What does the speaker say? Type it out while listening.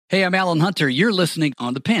Hey, I'm Alan Hunter. You're listening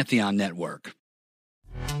on the Pantheon Network.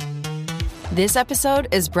 This episode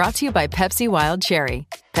is brought to you by Pepsi Wild Cherry.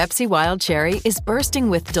 Pepsi Wild Cherry is bursting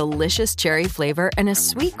with delicious cherry flavor and a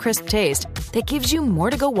sweet, crisp taste that gives you more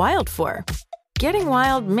to go wild for. Getting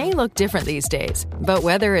wild may look different these days, but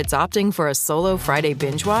whether it's opting for a solo Friday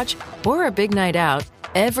binge watch or a big night out,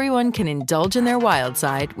 everyone can indulge in their wild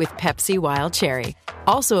side with Pepsi Wild Cherry.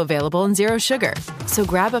 Also available in Zero Sugar. So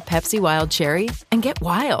grab a Pepsi Wild Cherry and get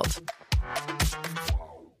wild.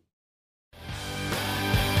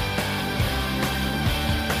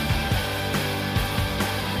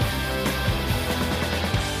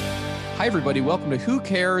 Hi, everybody. Welcome to Who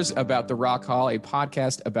Cares About the Rock Hall, a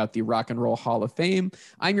podcast about the Rock and Roll Hall of Fame.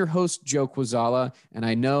 I'm your host, Joe Quazala, and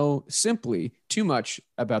I know simply too much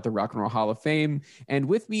about the Rock and Roll Hall of Fame. And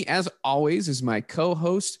with me, as always, is my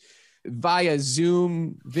co-host via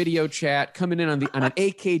Zoom video chat, coming in on an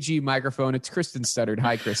AKG microphone. It's Kristen Studdard.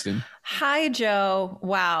 Hi, Kristen. Hi, Joe.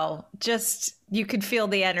 Wow. Just, you could feel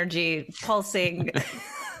the energy pulsing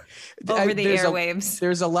over the airwaves.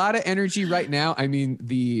 There's a lot of energy right now. I mean,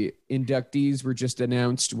 the inductees were just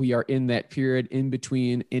announced. We are in that period in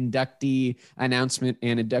between inductee announcement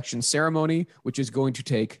and induction ceremony, which is going to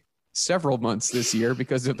take several months this year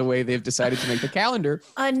because of the way they've decided to make the calendar.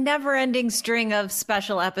 A never-ending string of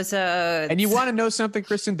special episodes. And you want to know something,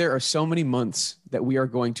 Kristen? There are so many months that we are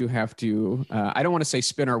going to have to, I don't want to say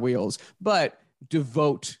spin our wheels, but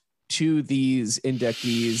devote to these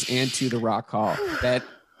inductees and to the Rock Hall that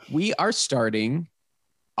we are starting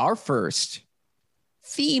our first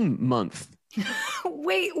theme month.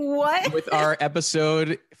 Wait, what? With our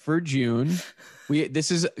episode for June.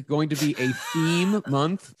 This is going to be a theme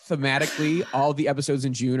month. Thematically, all the episodes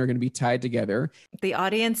in June are going to be tied together. The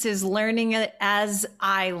audience is learning it as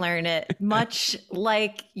I learn it, much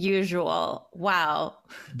like usual. Wow.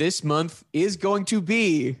 This month is going to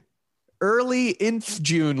be early Inf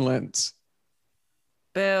June-lents.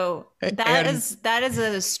 Boo. That is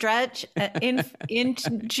a stretch. Inf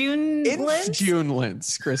June Inf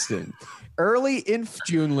June-lents, Kristen. Early Inf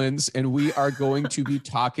June-lents, and we are going to be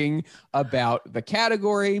talking about the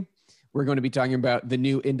category. We're going to be talking about the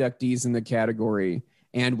new inductees in the category,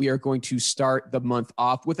 and we are going to start the month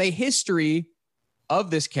off with a history of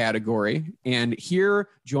this category. And here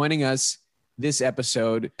joining us this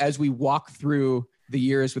episode as we walk through the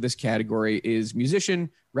years with this category is musician,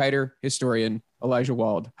 writer, historian, Elijah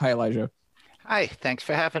Wald. Hi, Elijah. Hi, thanks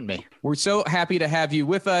for having me. We're so happy to have you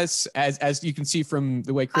with us. As you can see from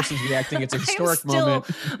the way Kristen's reacting, it's a historic moment.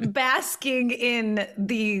 I'm still basking in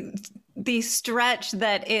the stretch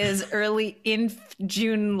that is early Inf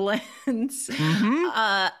June lens. Mm-hmm.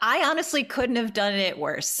 I honestly couldn't have done it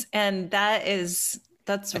worse, and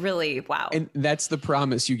that's really wow. And that's the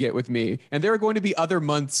promise you get with me. And there are going to be other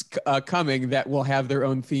months coming that will have their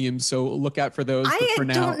own themes. So look out for those. I for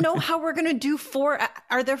now, don't know how we're going to do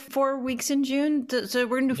are there 4 weeks in June? So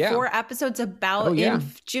we're going to do 4 episodes about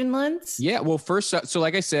Inf June lens? Yeah. Well, first, so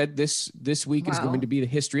like I said, this week is going to be the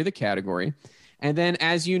history of the category. And then,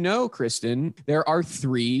 as you know, Kristen, there are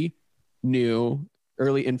 3 new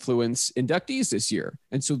early influence inductees this year.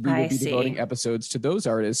 And so we will be devoting episodes to those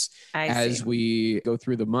artists as we go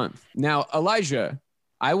through the month. Now, Elijah,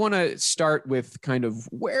 I want to start with kind of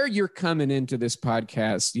where you're coming into this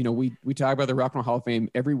podcast. You know, we talk about the Rock and Roll Hall of Fame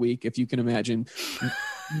every week, if you can imagine.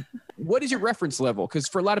 What is your reference level? Because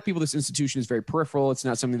for a lot of people, this institution is very peripheral. It's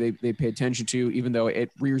not something they pay attention to, even though it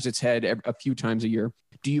rears its head a few times a year.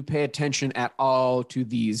 Do you pay attention at all to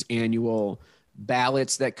these annual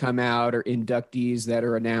ballots that come out or inductees that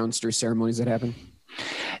are announced or ceremonies that happen?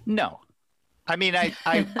 No. I mean,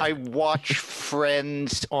 I watch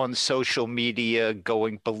friends on social media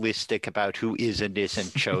going ballistic about who is and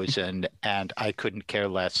isn't chosen, and I couldn't care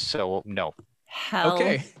less. So no. Hell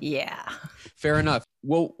okay. Yeah. Fair enough.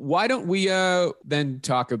 Well, why don't we then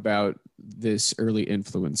talk about this early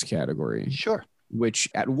influence category? Sure. Which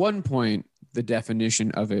at one point, the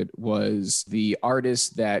definition of it was the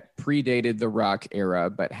artist that predated the rock era,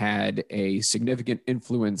 but had a significant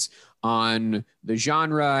influence on the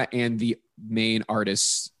genre and the main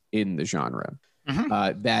artists in the genre.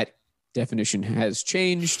 Mm-hmm. That definition has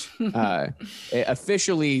changed.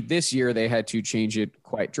 Officially this year, they had to change it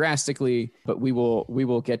quite drastically, but we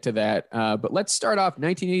will get to that. But let's start off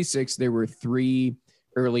 1986. There were 3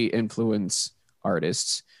 early influence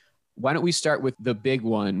artists. Why don't we start with the big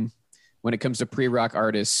one? When it comes to pre-rock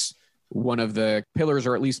artists, one of the pillars,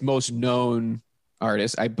 or at least most known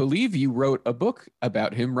artists, I believe you wrote a book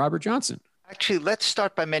about him, Robert Johnson. Actually, let's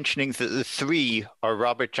start by mentioning that the 3 are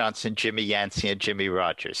Robert Johnson, Jimmy Yancey, and Jimmy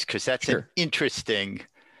Rogers, because that's an interesting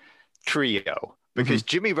trio. Because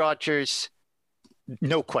Jimmy Rogers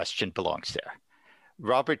no question belongs there.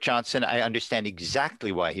 Robert Johnson, I understand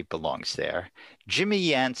exactly why he belongs there. Jimmy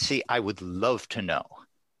Yancey, I would love to know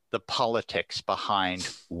the politics behind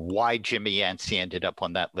why Jimmy Yancey ended up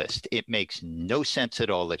on that list. It makes no sense at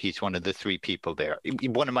all that he's one of the three people there.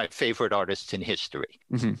 One of my favorite artists in history.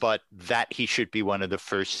 But that he should be one of the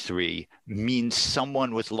first three means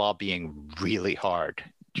someone was lobbying really hard.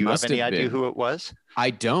 Do you have any idea who it was? I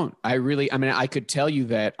don't. I could tell you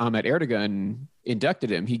that Ahmet Erdogan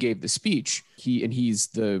inducted him. He gave the speech. He's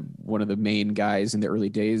one of the main guys in the early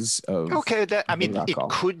days of. Okay, it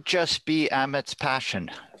could just be Ahmet's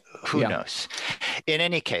passion. Who knows? In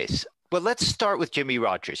any case, well, let's start with Jimmy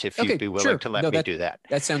Rogers, if you'd be willing to let me do that.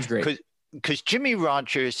 That sounds great. Because Jimmy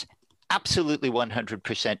Rogers, absolutely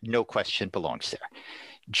 100%, no question, belongs there.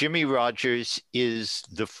 Jimmy Rogers he's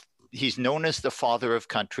known as the father of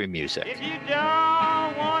country music. If you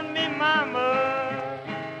don't want me, mama,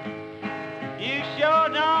 you sure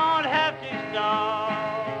don't have to stop.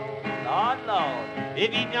 Lord, Lord,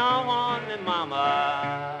 if you don't want me,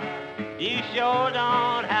 mama, you sure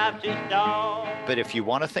don't have to stop. But if you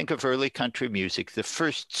want to think of early country music, the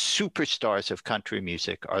first superstars of country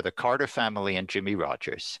music are the Carter family and Jimmy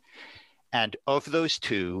Rogers. And of those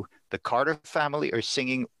two, the Carter family are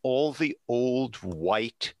singing all the old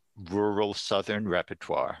white rural Southern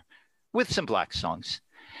repertoire with some black songs.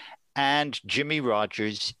 And Jimmy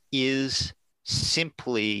Rogers is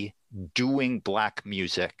simply doing black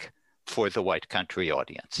music for the white country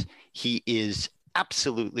audience. He is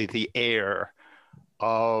absolutely the heir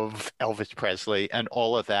of Elvis Presley and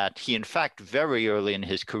all of that. He, in fact, very early in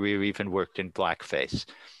his career, even worked in blackface.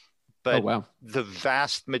 But the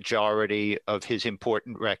vast majority of his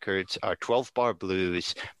important records are 12-bar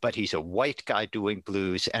blues, but he's a white guy doing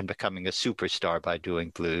blues and becoming a superstar by doing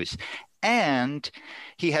blues. And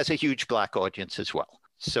he has a huge black audience as well.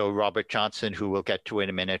 So Robert Johnson, who we'll get to in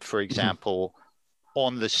a minute, for example,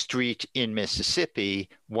 on the street in Mississippi,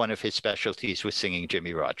 one of his specialties was singing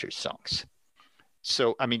Jimmy Rogers songs.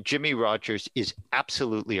 So, Jimmy Rogers is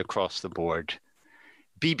absolutely across the board.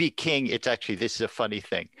 B.B. King, this is a funny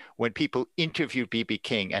thing. When people interviewed B.B.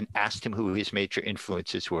 King and asked him who his major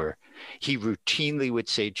influences were, he routinely would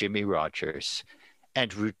say Jimmy Rogers.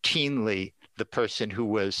 And routinely, the person who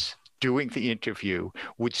was doing the interview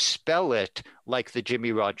would spell it like the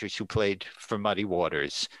Jimmy Rogers who played for Muddy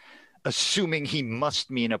Waters, assuming he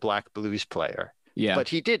must mean a black blues player. Yeah. But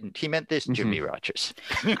he didn't. He meant this Jimmy Rogers.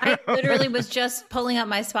 I literally was just pulling up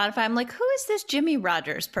my Spotify. I'm like, who is this Jimmy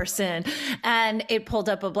Rogers person? And it pulled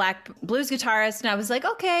up a black blues guitarist. And I was like,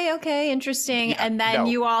 okay, interesting. Yeah, and then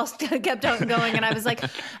you all kept on going. And I was like,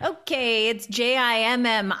 okay, it's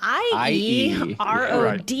JIMMIE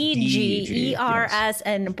RODGERS.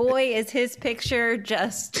 And boy, is his picture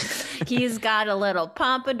he's got a little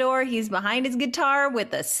pompadour. He's behind his guitar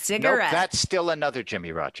with a cigarette. Nope, that's still another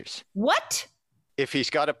Jimmy Rogers. What? If he's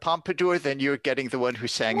got a pompadour, then you're getting the one who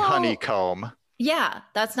sang Honeycomb. Yeah,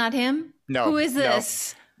 that's not him? No. Who is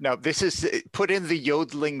this? No, this is, put in the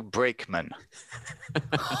yodeling brakeman.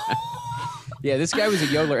 Yeah, this guy was a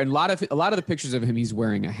yodeler. And a lot of the pictures of him, he's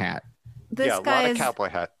wearing a hat. A lot of cowboy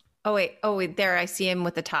hat. Oh, wait, there, I see him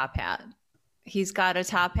with a top hat. He's got a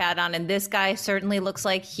top hat on, and this guy certainly looks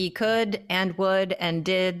like he could and would and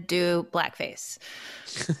did do blackface.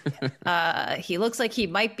 He looks like he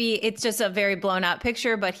might be. It's just a very blown out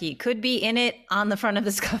picture, but he could be in it on the front of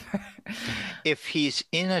this cover. If he's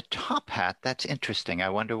in a top hat, that's interesting. I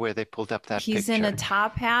wonder where they pulled up that picture. He's in a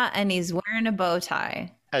top hat and he's wearing a bow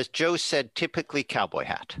tie. As Joe said, typically cowboy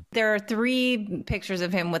hat. There are 3 pictures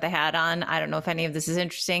of him with a hat on. I don't know if any of this is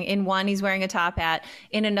interesting. In one, he's wearing a top hat.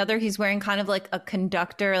 In another, he's wearing kind of like a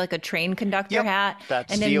conductor, like a train conductor hat.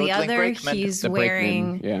 That's and in the other, brakeman. He's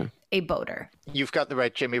wearing a boater. You've got the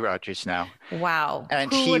right Jimmy Rogers now. Wow.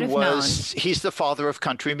 And he's the father of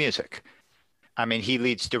country music. He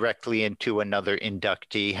leads directly into another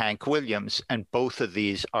inductee, Hank Williams, and both of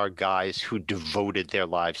these are guys who devoted their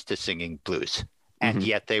lives to singing blues. And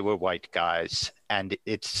yet they were white guys. And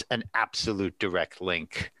it's an absolute direct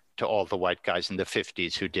link to all the white guys in the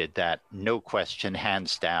 50s who did that. No question,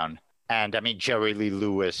 hands down. And Jerry Lee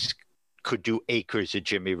Lewis could do acres of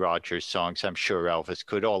Jimmy Rogers songs. I'm sure Elvis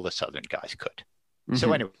could. All the Southern guys could.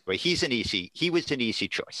 So anyway, he was an easy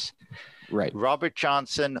choice. Right. Robert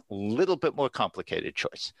Johnson, a little bit more complicated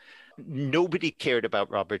choice. Nobody cared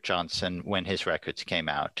about Robert Johnson when his records came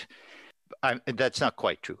out. That's not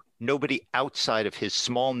quite true. Nobody outside of his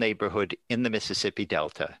small neighborhood in the Mississippi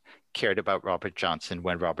Delta cared about Robert Johnson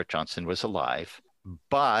when Robert Johnson was alive.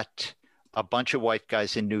 But a bunch of white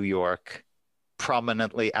guys in New York,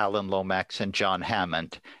 prominently Alan Lomax and John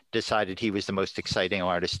Hammond, decided he was the most exciting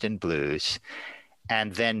artist in blues.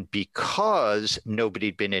 And then because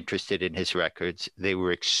nobody'd been interested in his records, they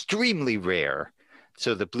were extremely rare.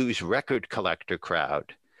 So the blues record collector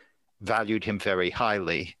crowd valued him very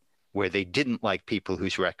highly, where they didn't like people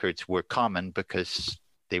whose records were common because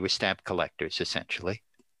they were stamp collectors, essentially.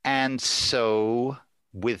 And so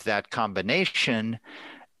with that combination,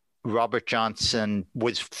 Robert Johnson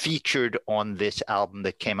was featured on this album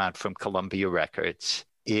that came out from Columbia Records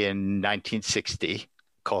in 1960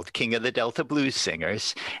 called King of the Delta Blues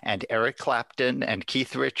Singers. And Eric Clapton and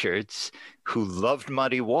Keith Richards, who loved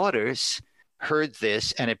Muddy Waters, heard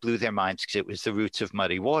this and it blew their minds because it was the roots of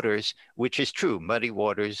Muddy Waters, which is true. Muddy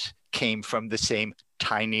Waters came from the same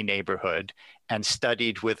tiny neighborhood and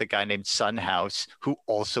studied with a guy named Son House, who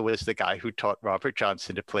also was the guy who taught Robert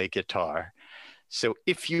Johnson to play guitar. So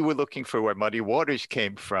if you were looking for where Muddy Waters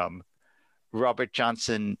came from, Robert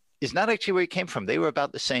Johnson is not actually where he came from. They were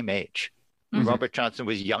about the same age. Mm-hmm. Robert Johnson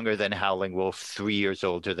was younger than Howling Wolf, 3 years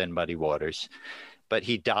older than Muddy Waters, but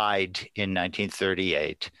he died in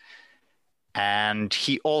 1938. And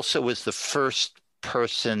he also was the first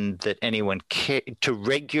person that anyone to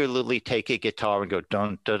regularly take a guitar and go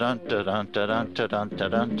dun dun dun dun dun dun dun dun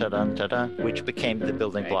dun dun dun dun, which became the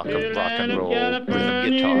building block of rock and roll rhythm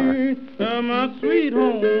guitar. My sweet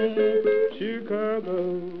home,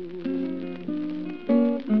 Chicago.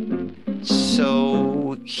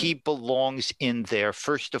 So he belongs in there,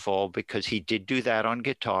 first of all, because he did do that on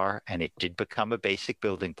guitar and it did become a basic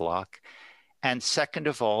building block. And second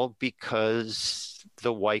of all, because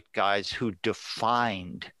the white guys who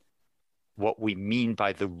defined what we mean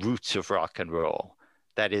by the roots of rock and roll,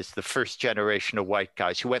 that is the first generation of white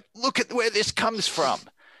guys who went, look at where this comes from,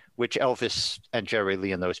 which Elvis and Jerry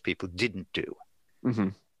Lee and those people didn't do,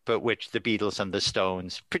 but which the Beatles and the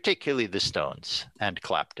Stones, particularly the Stones and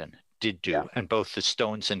Clapton, did do. Yeah. And both the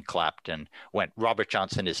Stones and Clapton went, Robert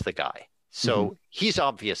Johnson is the guy. So he's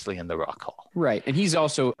obviously in the Rock Hall. Right. And he's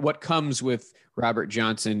also, what comes with Robert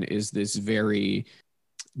Johnson is this very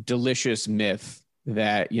delicious myth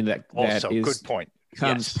that, you know, that also, is, good point.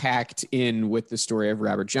 Comes packed in with the story of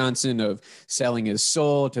Robert Johnson, of selling his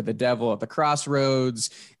soul to the devil at the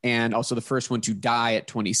crossroads, and also the first one to die at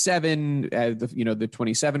 27, the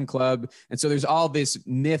 27 Club. And so there's all this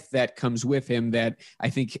myth that comes with him that I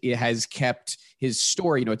think it has kept his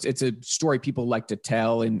story. You know, it's a story people like to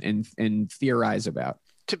tell and theorize about.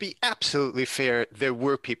 To be absolutely fair, there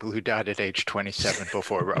were people who died at age 27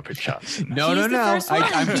 before Robert Johnson. No.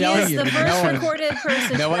 I'm telling you. He's the first recorded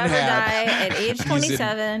person to ever die at age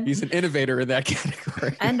 27. He's an innovator in that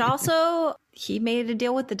category. And also, he made a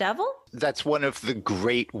deal with the devil? That's one of the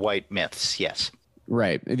great white myths, yes.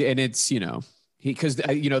 Right. And it's, because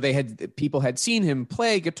people had seen him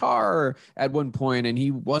play guitar at one point and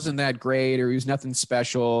he wasn't that great, or he was nothing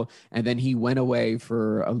special, and then he went away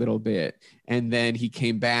for a little bit and then he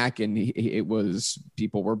came back and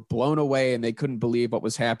people were blown away and they couldn't believe what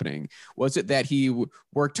was happening. Was it that he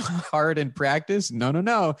worked hard and practiced?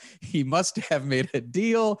 No. He must have made a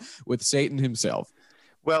deal with Satan himself.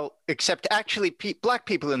 Well, except actually black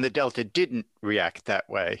people in the Delta didn't react that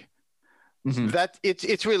way. That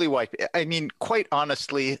it's really white. I mean, quite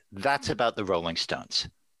honestly, that's about the Rolling Stones.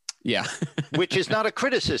 Yeah. Which is not a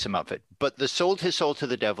criticism of it, but the Sold His Soul to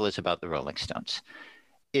the Devil is about the Rolling Stones.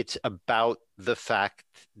 It's about the fact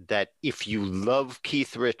that if you love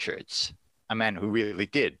Keith Richards, a man who really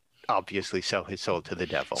did obviously sell his soul to the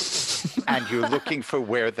devil, and you're looking for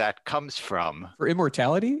where that comes from. For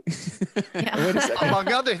immortality?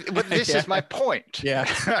 Among other, but this is my point. Yeah.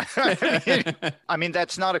 I mean,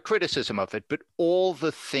 that's not a criticism of it, but all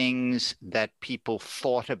the things that people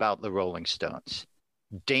thought about the Rolling Stones,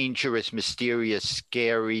 dangerous, mysterious,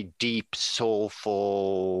 scary, deep,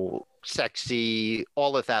 soulful, sexy,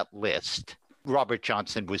 all of that list, Robert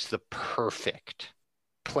Johnson was the perfect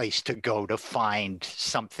place to go to find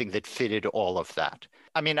something that fitted all of that.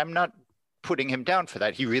 I mean, I'm not putting him down for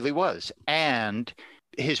that. He really was. And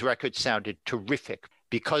his record sounded terrific.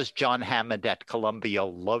 Because John Hammond at Columbia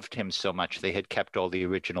loved him so much, they had kept all the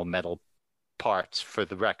original metal parts for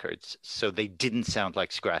the records. So they didn't sound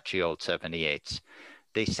like scratchy old 78s.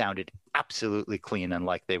 They sounded absolutely clean and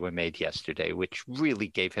like they were made yesterday, which really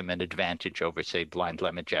gave him an advantage over, say, Blind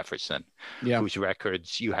Lemon Jefferson, whose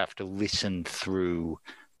records you have to listen through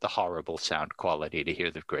the horrible sound quality to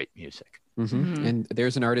hear the great music. And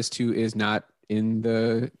there's an artist who is not in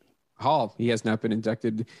the hall. He has not been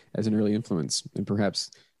inducted as an early influence, and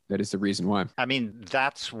perhaps that is the reason why. I mean,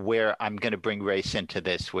 that's where I'm going to bring race into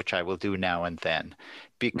this, which I will do now and then,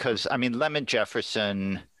 because I mean, Lemon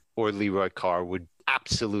Jefferson or Leroy Carr would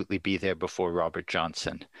absolutely be there before Robert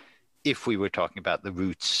Johnson if we were talking about the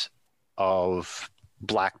roots of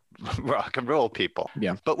black rock and roll people.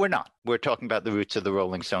 Yeah. But we're not. We're talking about the roots of the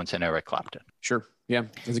Rolling Stones and Eric Clapton. Sure. Yeah,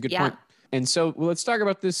 that's a good point. And so let's talk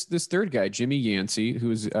about this third guy, Jimmy Yancey,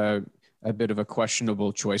 who's a bit of a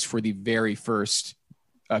questionable choice for the very first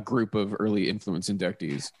group of early influence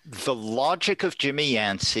inductees. The logic of Jimmy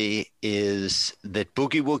Yancey is that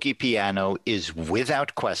boogie woogie piano is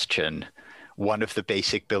without question one of the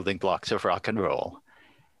basic building blocks of rock and roll.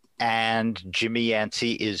 And Jimmy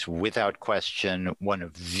Yancey is without question one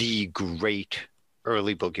of the great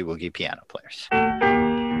early boogie woogie piano players.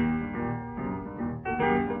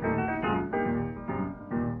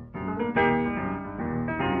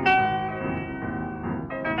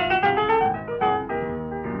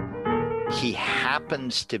 He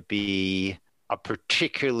happens to be a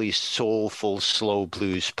particularly soulful, slow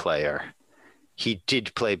blues player. He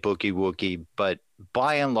did play boogie woogie, but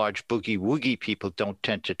by and large, boogie woogie people don't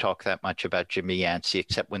tend to talk that much about Jimmy Yancey,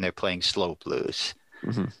 except when they're playing slow blues,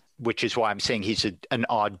 which is why I'm saying he's an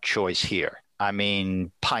odd choice here. I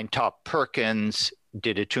mean, Pinetop Perkins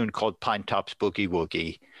did a tune called Pinetop's Boogie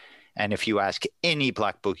Woogie. And if you ask any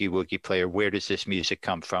black boogie woogie player, where does this music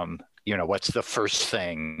come from? You know, what's the first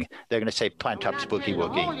thing? They're going to say Pinetop's Boogie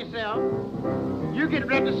Woogie. Hold yourself. You get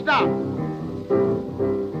ready to stop.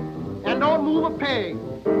 And don't move a peg.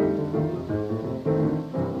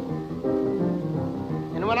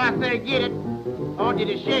 And when I say get it, I want you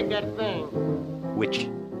to shake that thing. Which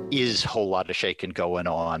is a whole lot of shaking going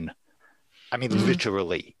on. I mean,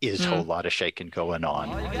 literally is a whole lot of shaking going on.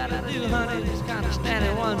 All you gotta do, honey, is kind of stand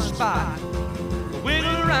in one spot. Wiggle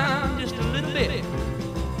around just a little bit.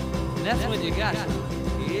 And that's when you got it.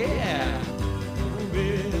 Yeah.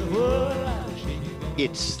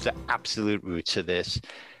 It's the absolute roots of this.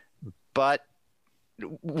 But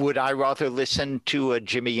would I rather listen to a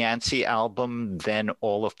Jimmy Yancey album than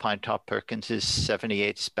all of Pinetop Perkins's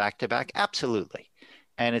 78s back-to-back? Absolutely.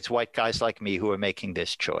 And it's white guys like me who are making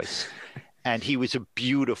this choice. And he was a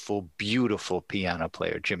beautiful, beautiful piano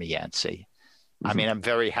player, Jimmy Yancey. I mean, I'm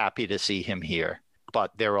very happy to see him here.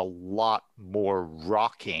 But there are a lot more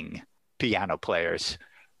rocking piano players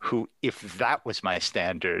who, if that was my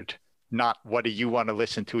standard, not what do you want to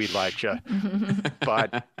listen to, Elijah?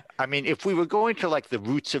 But I mean, if we were going to like the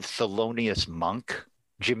roots of Thelonious Monk,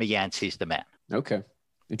 Jimmy Yancey's the man. Okay.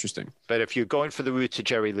 Interesting. But if you're going for the roots of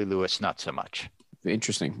Jerry Lee Lewis, not so much.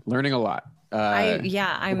 Interesting. Learning a lot.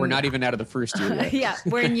 We're not even out of the first year yet. Yeah,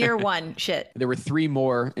 we're in year one. Shit. There were three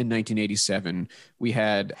more in 1987. We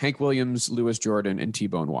had Hank Williams, Louis Jordan, and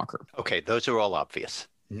T-Bone Walker. Okay, those are all obvious.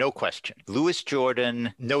 No question. Louis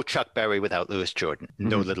Jordan, no Chuck Berry without Louis Jordan.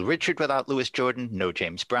 No Little Richard without Louis Jordan. No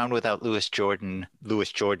James Brown without Louis Jordan. Louis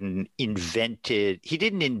Jordan he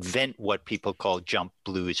didn't invent what people call jump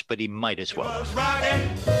blues, but he might as well. It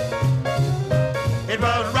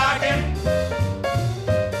was rocking.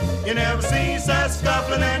 You never seen such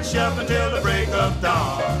scuffling and shuffling till the break of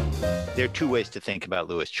dawn. There are two ways to think about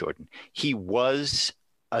Louis Jordan. He was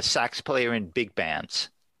a sax player in big bands.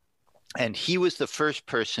 And he was the first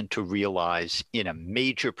person to realize in a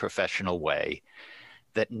major professional way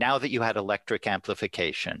that now that you had electric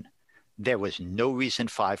amplification, there was no reason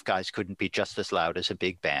five guys couldn't be just as loud as a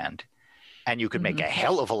big band. And you could make a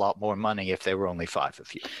hell of a lot more money if there were only five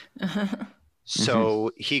of you.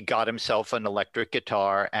 So he got himself an electric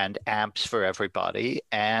guitar and amps for everybody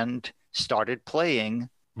and started playing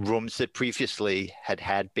rooms that previously had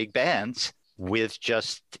had big bands. With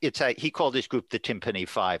just, he called his group the Timpani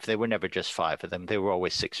Five. They were never just five of them. They were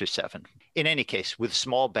always six or seven. In any case, with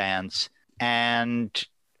small bands, and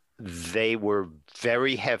they were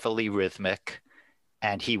very heavily rhythmic,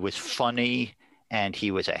 and he was funny, and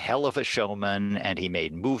he was a hell of a showman, and he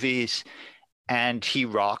made movies, and he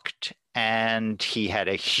rocked, and he had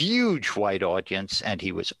a huge white audience, and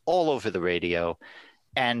he was all over the radio,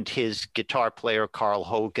 and his guitar player, Carl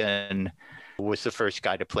Hogan, was the first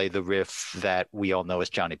guy to play the riff that we all know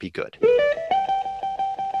as Johnny B. Good.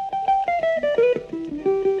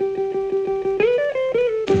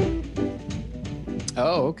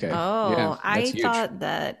 Oh, okay. Oh, yeah, I huge. thought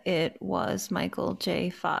that it was Michael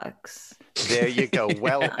J. Fox. There you go.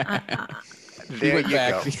 Well, there you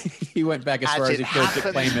go. He went back as far as he could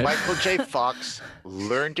to claim it. Michael J. Fox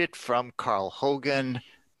learned it from Carl Hogan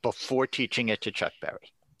before teaching it to Chuck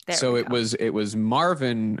Berry. So it was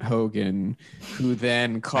Marvin Hogan who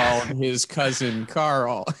then called his cousin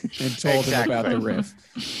Carl and told him about the riff.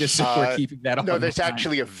 Just so we're keeping that on. No, there's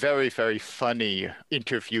actually a very, very funny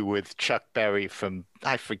interview with Chuck Berry from,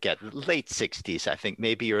 I forget, late 60s, I think,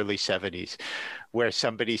 maybe early 70s, where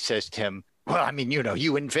somebody says to him, well, I mean,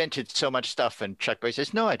 you invented so much stuff. And Chuck Berry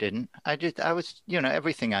says, no, I didn't. I was,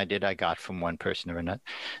 everything I did, I got from one person or another.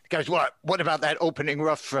 The guy goes, what about that opening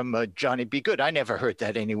rough from Johnny B. Good? I never heard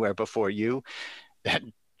that anywhere before you.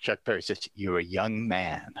 And Chuck Berry says, you're a young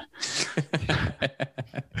man.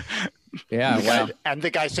 Yeah, wow. And the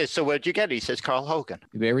guy says, so where'd you get it? He says, Carl Hogan.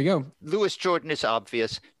 There we go. Louis Jordan is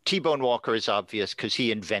obvious. T-Bone Walker is obvious because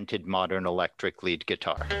he invented modern electric lead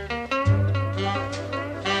guitar.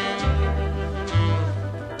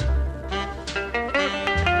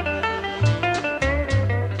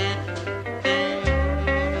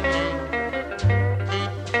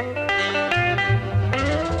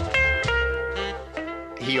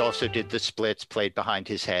 He also did the splits, played behind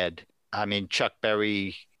his head. I mean, Chuck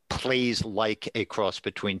Berry plays like a cross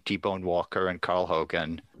between T-Bone Walker and Carl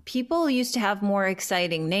Hogan. People used to have more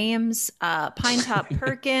exciting names. Pinetop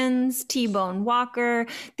Perkins, T-Bone Walker.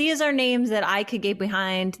 These are names that I could get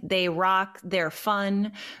behind. They rock. They're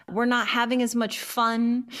fun. We're not having as much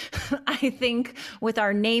fun, I think, with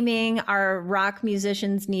our naming. Our rock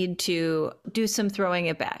musicians need to do some throwing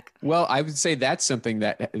it back. Well, I would say that's something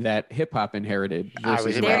that hip hop inherited.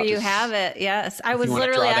 There you have it. Yes. I was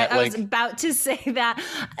about to say that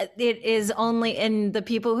it is only in the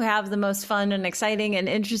people who have the most fun and exciting and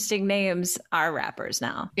interesting names are rappers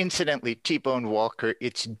now. Incidentally, T-Bone Walker,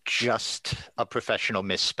 it's just a professional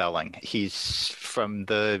misspelling. He's from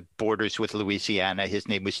the borders with Louisiana. His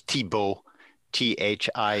name was Thibeaux.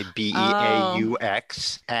 Thibeaux.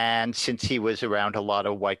 And since he was around a lot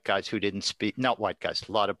of white guys who didn't speak, not white guys,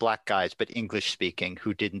 a lot of black guys, but English speaking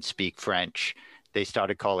who didn't speak French, they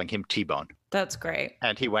started calling him T-Bone. That's great.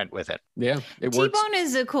 And he went with it. Yeah, it works. T-Bone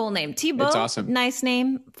is a cool name. Thibeaux, it's awesome. Nice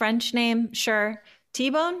name, French name, sure.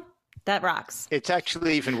 T-Bone, that rocks. It's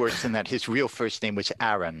actually even worse than that. His real first name was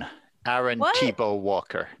Aaron. Aaron What? Thibeaux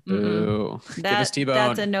Walker. Ooh, give us T-Bone.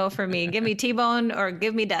 That's a no for me. Give me T-Bone or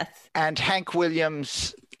give me death. And Hank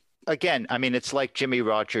Williams, again, I mean, it's like Jimmy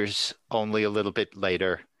Rogers, only a little bit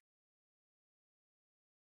later.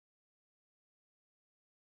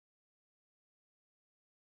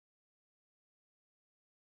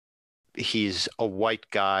 He's a white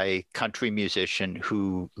guy, country musician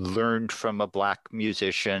who learned from a black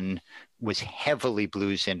musician, was heavily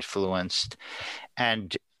blues influenced,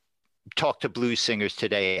 and talk to blues singers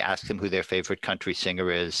today, ask them who their favorite country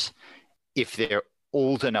singer is. If they're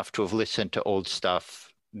old enough to have listened to old stuff,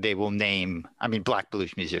 they will name, I mean, black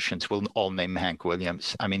blues musicians will all name Hank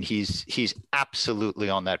Williams. I mean, he's absolutely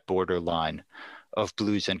on that borderline of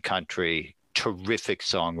blues and country, terrific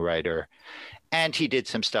songwriter. And he did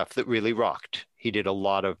some stuff that really rocked. He did a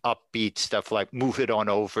lot of upbeat stuff like Move It On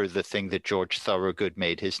Over, the thing that George Thorogood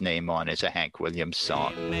made his name on is a Hank Williams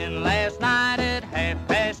song. And last night at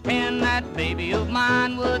 10:30, that baby of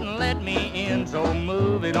mine wouldn't let me in, so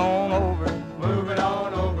move it on over. Move it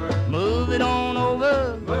on over. Move it on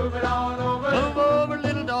over. Move it on over. Move over,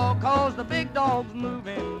 little dog, cause the big dog's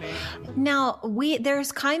moving. Now,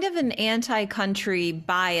 there's kind of an anti-country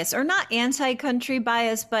bias, or not anti-country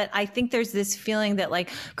bias, but I think there's this feeling that like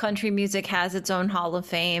country music has its own Hall of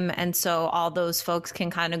Fame, and so all those folks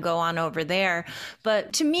can kind of go on over there.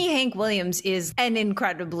 But to me, Hank Williams is an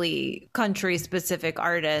incredibly country-specific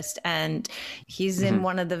artist, and he's in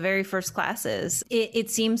one of the very first classes.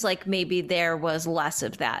 It seems like maybe there was less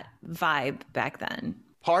of that vibe back then.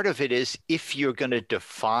 Part of it is if you're going to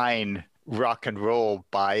define rock and roll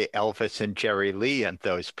by Elvis and Jerry Lee and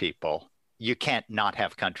those people, you can't not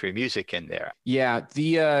have country music in there. Yeah,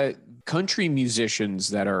 the country musicians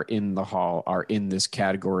that are in the hall are in this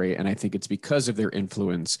category, and I think it's because of their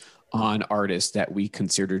influence on artists that we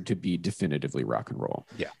consider to be definitively rock and roll.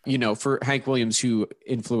 Yeah. You know, for Hank Williams, who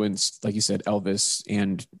influenced, like you said, Elvis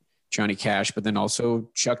and Johnny Cash, but then also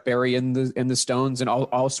Chuck Berry and the Stones and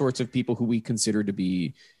all sorts of people who we consider to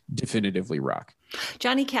be definitively rock.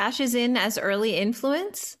 Johnny Cash is in as early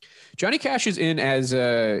influence? Johnny Cash is in as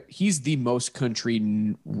he's the most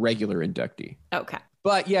country regular inductee. Okay.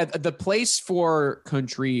 But yeah, the place for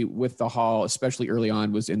country with the hall, especially early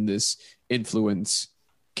on, was in this influence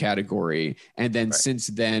category. And then since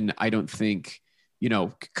then, I don't think, you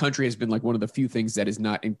know, country has been like one of the few things that is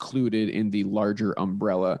not included in the larger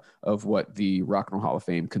umbrella of what the Rock and Roll Hall of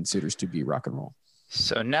Fame considers to be rock and roll.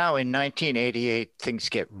 So now in 1988, things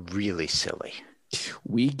get really silly.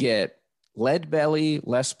 We get Lead Belly,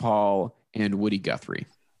 Les Paul, and Woody Guthrie.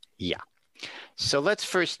 Yeah. So let's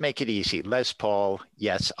first make it easy. Les Paul,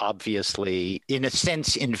 yes, obviously, in a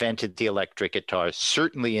sense, invented the electric guitar,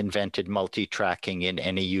 certainly invented multi-tracking in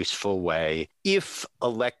any useful way. If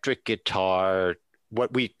electric guitar,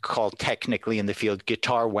 what we call technically in the field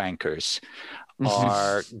guitar wankers,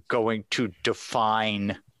 are going to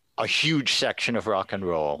define a huge section of rock and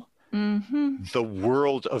roll. Mm-hmm. The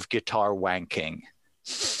world of guitar wanking.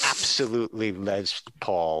 Absolutely, Les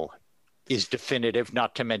Paul is definitive,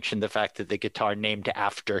 not to mention the fact that the guitar named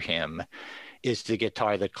after him is the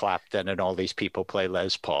guitar that Clapton and all these people play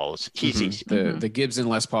Les Pauls. He's easy. The Gibson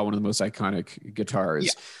Les Paul, one of the most iconic guitars.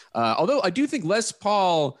 Yeah. Although I do think Les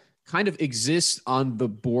Paul kind of exists on the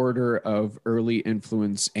border of early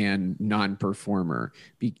influence and non-performer.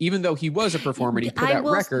 Even though he was a performer and he put out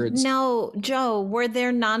records. No, Joe, were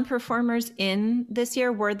there non-performers in this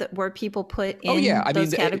year? Were people put in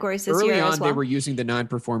those categories this year as well? Early on, they were using the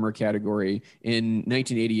non-performer category. In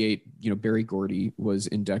 1988, Berry Gordy was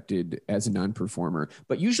inducted as a non-performer.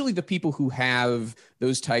 But usually the people who have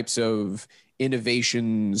those types of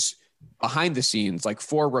innovations behind the scenes, like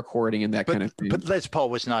for recording and that kind of thing. But Les Paul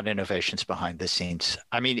was not innovations behind the scenes.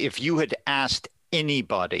 I mean, if you had asked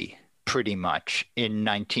anybody pretty much in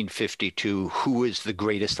 1952 who is the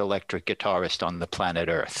greatest electric guitarist on the planet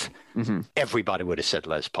Earth, everybody would have said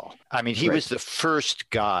Les Paul. I mean, he was the first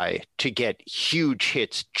guy to get huge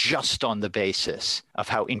hits just on the basis of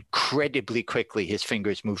how incredibly quickly his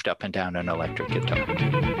fingers moved up and down an electric guitar.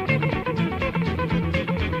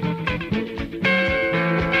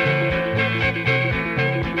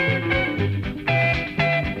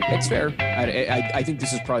 That's fair. I think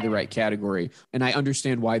this is probably the right category. And I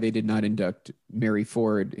understand why they did not induct Mary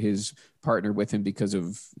Ford, his partner, with him because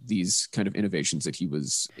of these kind of innovations that he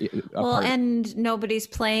was a part of. And nobody's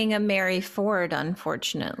playing a Mary Ford,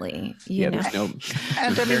 unfortunately. There's no...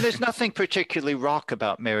 And I mean, there's nothing particularly rock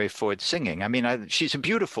about Mary Ford singing. I mean, she's a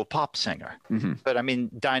beautiful pop singer. But I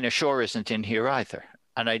mean, Dinah Shore isn't in here either.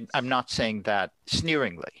 And I'm not saying that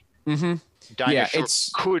sneeringly. Dinah Shore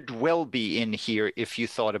could well be in here if you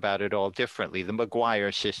thought about it all differently. The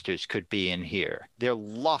McGuire sisters could be in here. There are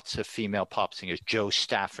lots of female pop singers. Joe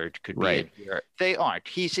Stafford could be in here. They aren't.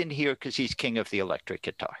 He's in here because he's king of the electric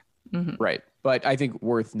guitar. Right. But I think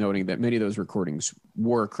worth noting that many of those recordings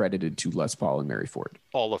were credited to Les Paul and Mary Ford.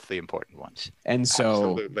 All of the important ones. And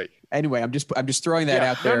so anyway, I'm just throwing that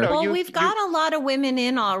out there. We've got a lot of women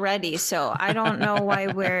in already, so I don't know why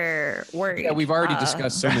we're worried. Yeah, we've already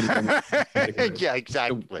discussed so many things. Yeah,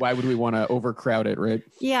 exactly. So why would we want to overcrowd it, right?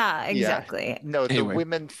 Yeah, exactly. Yeah. No,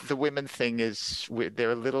 anyway. the women thing is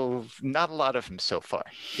they're not a lot of them so far.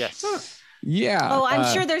 Yes. Yeah. Oh,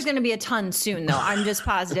 I'm sure there's going to be a ton soon, though. I'm just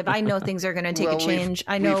positive. I know things are going to take a change.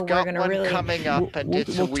 I know we're going to really coming up, and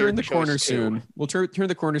we'll turn the corner soon. We'll turn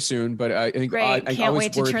the corner soon, but I think great. Can't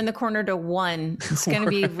wait to turn the corner to one. It's going to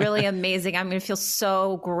be really amazing. I'm going to feel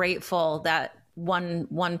so grateful that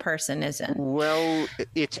one person isn't. Well,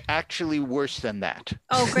 it's actually worse than that.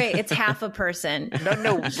 Oh, great! It's half a person.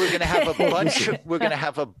 No, we're going to have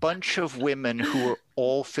a bunch of women who are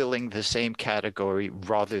all filling the same category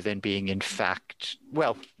rather than being, in fact,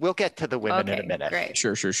 well, we'll get to the women in a minute. Great.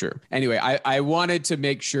 Sure. Anyway, I wanted to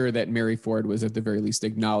make sure that Mary Ford was at the very least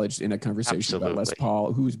acknowledged in a conversation about Les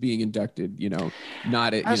Paul, who's being inducted.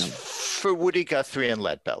 For Woody Guthrie and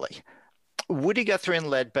Leadbelly. Woody Guthrie and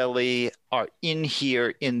Leadbelly are in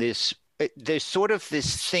here in this. There's sort of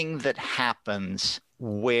this thing that happens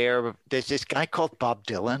where there's this guy called Bob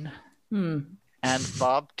Dylan. And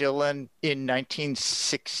Bob Dylan in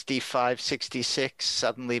 1965, 66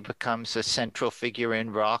 suddenly becomes a central figure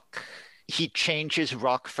in rock. He changes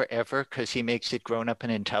rock forever because he makes it grown up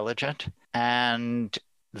and intelligent. And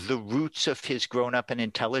the roots of his grown up and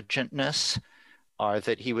intelligentness are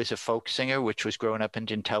that he was a folk singer, which was grown up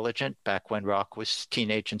and intelligent back when rock was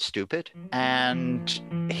teenage and stupid. And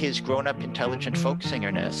his grown up intelligent folk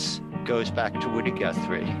singerness goes back to Woody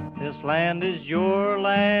Guthrie. This land is your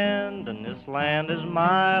land, and this land is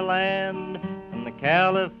my land, from the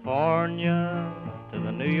California to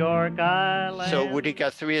the New York Island. So Woody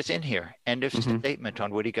Guthrie is in here. End of statement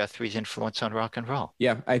on Woody Guthrie's influence on rock and roll.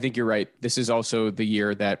 Yeah, I think you're right. This is also the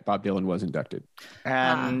year that Bob Dylan was inducted.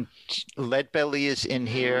 And Leadbelly is in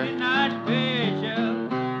here. Midnight special,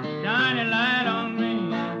 shine a light on me.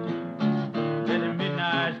 There's a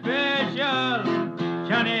midnight special,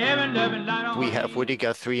 shine a heaven loving light on me. We have Woody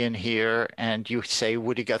Guthrie in here, and you say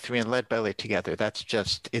Woody Guthrie and Leadbelly together.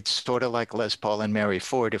 It's sort of like Les Paul and Mary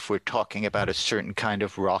Ford if we're talking about a certain kind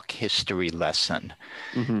of rock history lesson.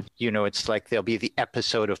 It's like there'll be the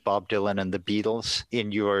episode of Bob Dylan and the Beatles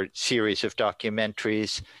in your series of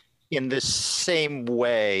documentaries. In the same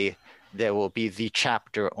way, there will be the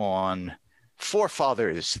chapter on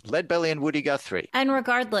forefathers, Leadbelly and Woody Guthrie. And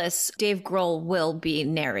regardless, Dave Grohl will be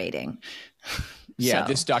narrating. Yeah,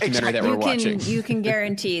 So, this documentary that we're watching. You can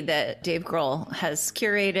guarantee that Dave Grohl has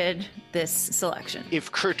curated this selection.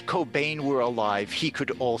 If Kurt Cobain were alive, he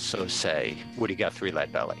could also say Woody Guthrie,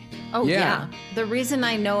 Leadbelly. Oh, Yeah. yeah. The reason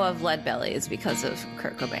I know of Leadbelly is because of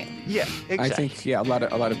Kurt Cobain. Yeah, exactly. I think,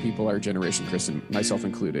 a lot of people our generation, Kristen, myself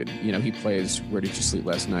included. He plays Where Did You Sleep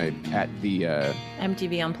Last Night at the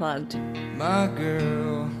MTV Unplugged. My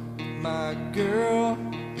girl,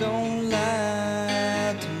 don't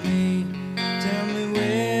lie to me. Tell me,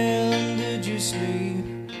 when did you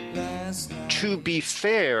sleep last night? To be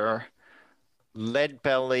fair,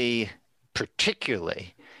 Leadbelly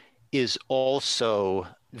particularly is also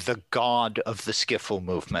the god of the skiffle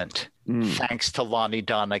movement, thanks to Lonnie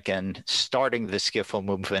Donegan starting the skiffle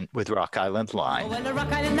movement with Rock Island Line. Well, the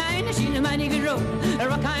Rock Island Line is a mighty good road. The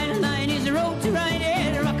Rock Island Line is a road to ride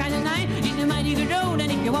it. The Rock Island Line is a mighty good road.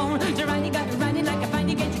 And if you want to ride, you got to ride it like a fine.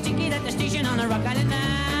 You get your ticket at the station on the Rock Island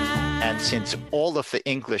Line. And since all of the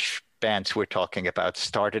English bands we're talking about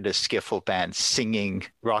started as skiffle bands singing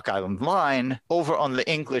Rock Island Line, over on the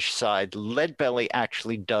English side, Leadbelly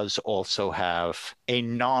actually does also have a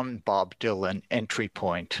non-Bob Dylan entry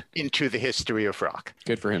point into the history of rock.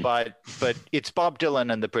 Good for him. But it's Bob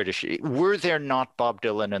Dylan and the British. Were there not Bob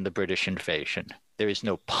Dylan and the British invasion, there is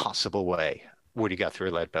no possible way Woody Guthrie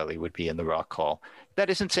or Leadbelly would be in the Rock Hall. That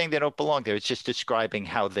isn't saying they don't belong there. It's just describing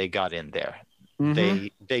how they got in there.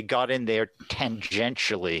 They got in there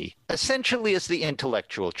tangentially, essentially as the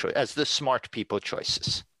intellectual choice, as the smart people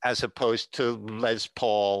choices, as opposed to Les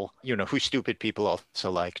Paul, who stupid people also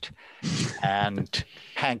liked, and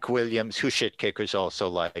Hank Williams, who shit kickers also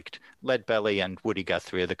liked. Leadbelly and Woody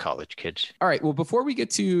Guthrie are the college kids. All right. Well, before we get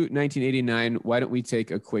to 1989, why don't we take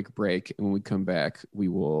a quick break? And when we come back, we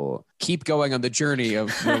will keep going on the journey of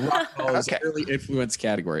the Rock Hall's early influence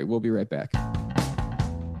category. We'll be right back.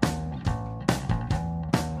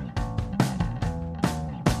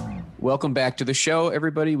 Welcome back to the show,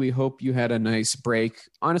 everybody. We hope you had a nice break.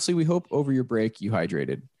 Honestly, we hope over your break you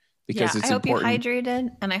hydrated, because it's I hope important. you hydrated,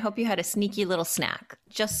 and I hope you had a sneaky little snack,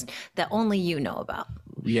 just that only you know about.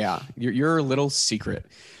 Yeah, your little secret.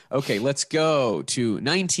 Okay, let's go to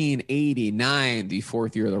 1989, the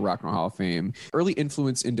fourth year of the Rock and Roll Hall of Fame. Early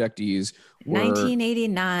influence inductees were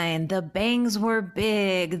 1989, the bangs were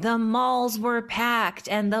big, the malls were packed,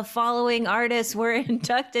 and the following artists were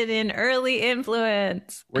inducted in early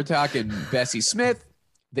influence. We're talking Bessie Smith,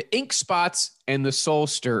 the Ink Spots, and the Soul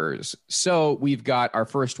Stirrers. So we've got our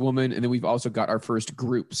first woman, and then we've also got our first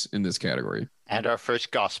groups in this category. And our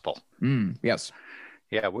first gospel. Yes.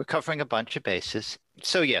 Yeah, we're covering a bunch of bases.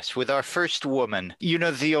 So yes, with our first woman, the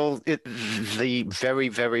very,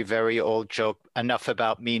 very, very old joke, enough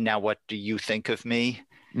about me, now what do you think of me?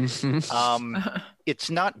 It's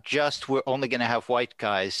not just we're only going to have white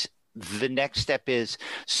guys. The next step is,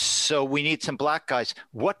 so we need some black guys.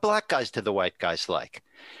 What black guys do the white guys like?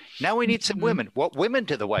 Now we need some women. What women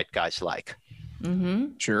do the white guys like?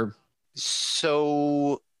 Sure.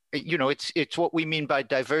 So, it's what we mean by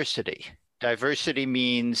diversity. Diversity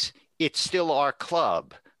means it's still our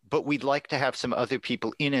club, but we'd like to have some other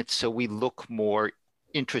people in it so we look more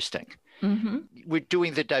interesting. We're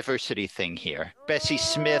doing the diversity thing here. Bessie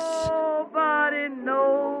Smith. Nobody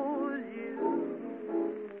knows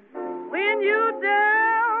you when you're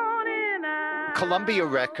down and out. Columbia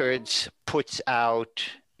Records puts out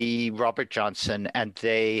the Robert Johnson, and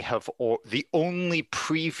they have the only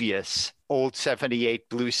previous old 78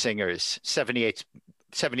 blues singers, 78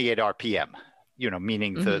 RPM,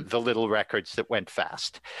 meaning the little records that went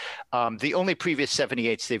fast. The only previous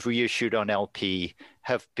 78s they've reissued on LP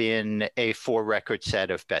have been a 4-record set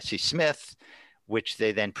of Bessie Smith, which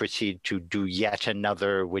they then proceed to do yet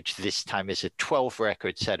another, which this time is a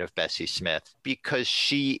 12-record set of Bessie Smith, because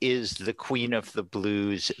she is the queen of the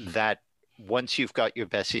blues that once you've got your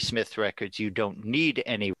Bessie Smith records, you don't need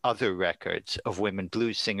any other records of women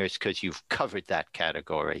blues singers because you've covered that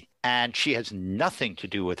category. And she has nothing to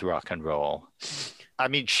do with rock and roll. I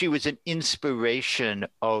mean, she was an inspiration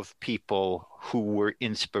of people who were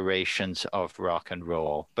inspirations of rock and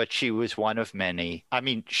roll, but she was one of many. I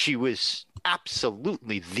mean, she was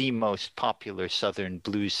absolutely the most popular Southern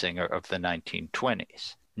blues singer of the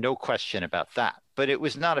 1920s. No question about that. But it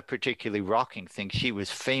was not a particularly rocking thing. She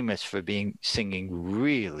was famous for singing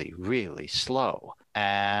really, really slow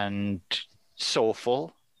and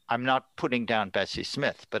soulful. I'm not putting down Bessie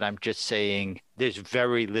Smith, but I'm just saying there's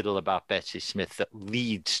very little about Bessie Smith that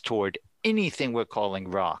leads toward anything we're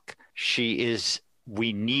calling rock.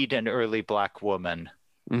 We need an early black woman.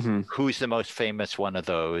 Who's the most famous one of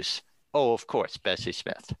those? Oh, of course, Bessie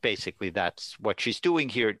Smith. Basically, that's what she's doing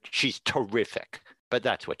here. She's terrific. But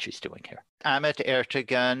that's what she's doing here. Amit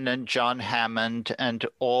Ertegun and John Hammond and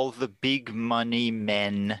all the big money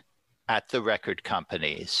men at the record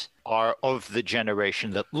companies are of the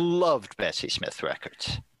generation that loved Bessie Smith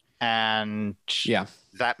records. And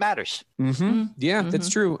that matters. Yeah, that's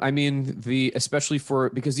true. I mean, especially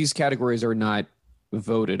because these categories are not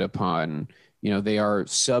voted upon, they are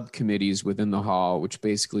subcommittees within the hall, which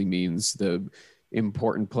basically means the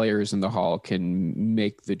important players in the hall can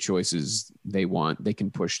make the choices they want. They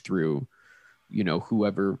can push through,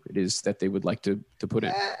 whoever it is that they would like to put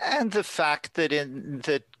in. And the fact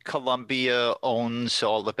that Columbia owns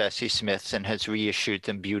all the Bessie Smiths and has reissued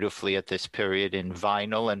them beautifully at this period in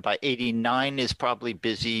vinyl, and by 89 is probably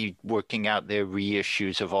busy working out their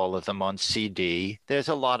reissues of all of them on CD. There's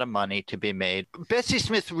a lot of money to be made. Bessie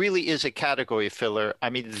Smith really is a category filler. I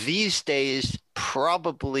mean, these days,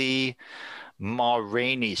 probably Ma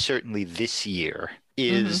Rainey, certainly this year,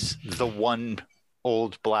 is the one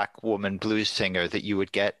old black woman blues singer that you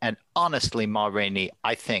would get. And honestly, Ma Rainey,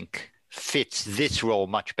 I think, fits this role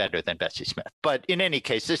much better than Bessie Smith. But in any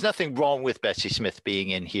case, there's nothing wrong with Bessie Smith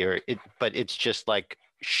being in here. But it's just like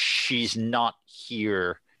she's not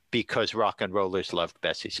here because rock and rollers loved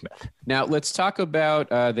Bessie Smith. Now, let's talk about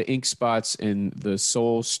the Ink Spots and the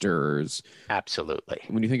Soul Stirrers. Absolutely.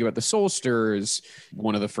 When you think about the Soul Stirrers,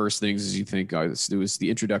 one of the first things is you think it was the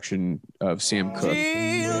introduction of Sam Cooke.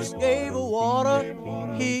 Jesus gave water,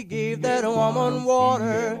 he gave that woman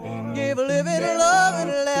water, gave a living, love, and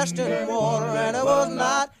lasting water, and it was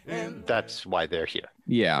not. That's why they're here.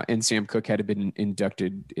 Yeah, and Sam Cooke had been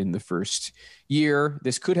inducted in the first year.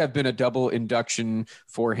 This could have been a double induction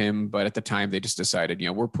for him, but at the time they just decided,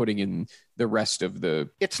 we're putting in the rest of the...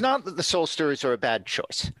 It's not that the Soul Stirrers are a bad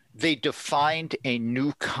choice. They defined a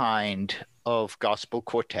new kind of gospel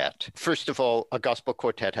quartet. First of all, a gospel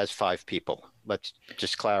quartet has 5 people. Let's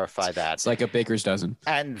just clarify that. It's like a baker's dozen.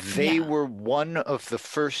 And they were one of the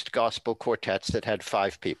first gospel quartets that had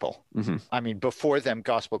 5 people. I mean, before them,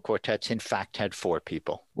 gospel quartets, in fact, had 4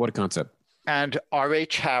 people. What a concept. And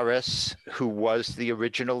R.H. Harris, who was the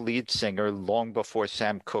original lead singer long before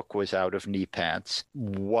Sam Cooke was out of knee pants,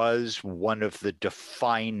 was one of the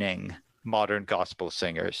defining modern gospel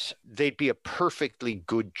singers. They'd be a perfectly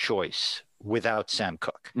good choice without Sam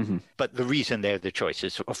Cooke. But the reason they're the choice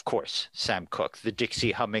is, of course, Sam Cooke. The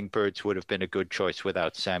Dixie Hummingbirds would have been a good choice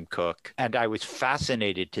without Sam Cooke. And I was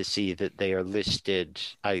fascinated to see that they are listed.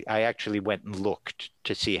 I actually went and looked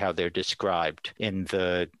to see how they're described in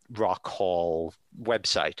the Rock Hall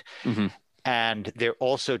website. And they're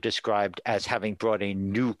also described as having brought a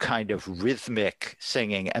new kind of rhythmic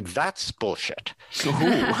singing, and that's bullshit.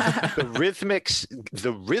 The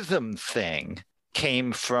rhythm thing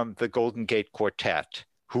came from the Golden Gate Quartet,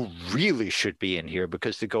 who really should be in here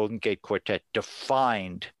because the Golden Gate Quartet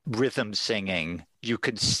defined rhythm singing. You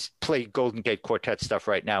can play Golden Gate Quartet stuff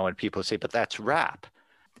right now and people say, but that's rap.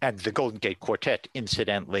 And the Golden Gate Quartet,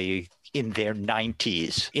 incidentally, in their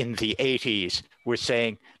 90s, in the 80s, were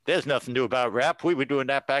saying, there's nothing new about rap. We were doing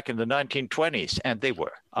that back in the 1920s. And they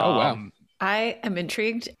were. Oh, wow. I am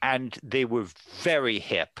intrigued. And they were very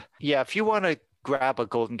hip. Yeah, if you want to grab a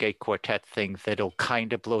Golden Gate Quartet thing that'll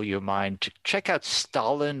kind of blow your mind, check out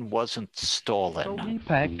Stalin Wasn't Stallin'. So he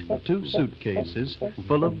packed 2 suitcases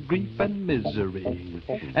full of grief and misery,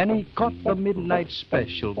 and he caught the midnight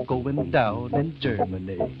special going down in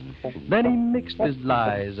Germany. Then he mixed his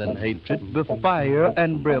lies and hatred with fire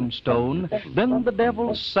and brimstone. Then the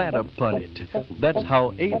devil sat upon it. That's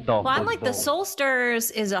how Adolf Well, I'm was like, the Soul Stirrers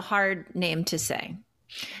is a hard name to say.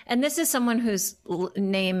 And this is someone whose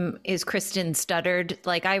name is Kristen Stuttered.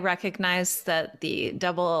 Like, I recognize that the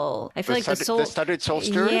double... I feel like the Stuttered Soul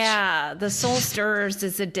Stirrers? Yeah, the Soul Stirrers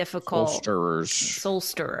is a difficult... Soul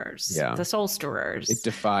Stirrers. Yeah. The Soul Stirrers. It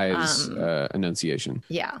defies enunciation.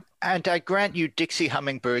 Yeah. And I grant you, Dixie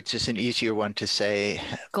Hummingbirds is an easier one to say.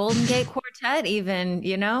 Golden Gate Quartet, even,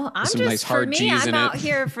 I'm some just, nice hard for me, G's I'm in out it.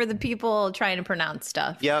 here for the people trying to pronounce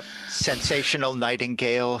stuff. Yep. Sensational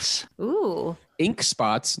Nightingales. Ooh. Ink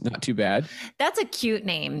Spots, not too bad. That's a cute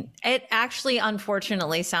name. It actually,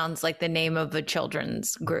 unfortunately, sounds like the name of a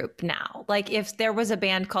children's group now. Like, if there was a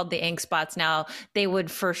band called the Ink Spots now, they would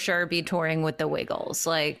for sure be touring with the Wiggles.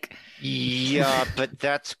 Like, yeah, but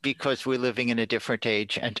that's because we're living in a different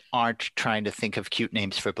age and aren't trying to think of cute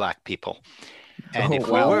names for black people. And if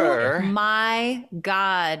we were... my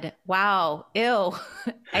God. Wow. Ew.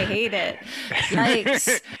 I hate it.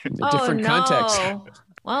 Yikes. Different context.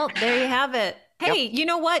 Well, there you have it. Hey, you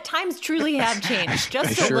know what? Times truly have changed.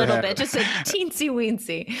 Just a little bit. Just a teensy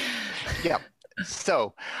weensy. Yeah.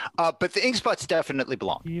 So, but the Ink Spots definitely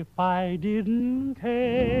belong. If I didn't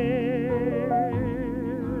care,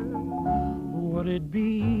 would it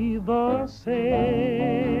be the same?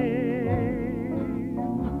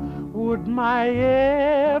 Would my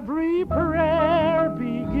every prayer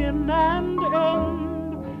begin and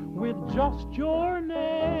end with just your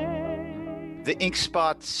name? The Ink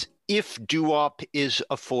Spots, if doo-wop is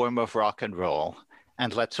a form of rock and roll,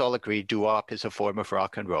 and let's all agree doo-wop is a form of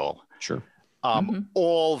rock and roll. Sure.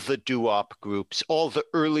 All the doo-wop groups, all the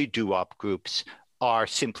early doo-wop groups are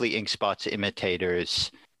simply Ink Spots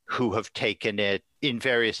imitators who have taken it in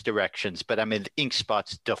various directions. But I mean, the Ink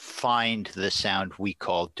Spots defined the sound we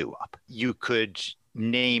call doo-wop. You could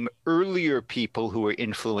name earlier people who were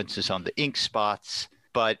influences on the Ink Spots,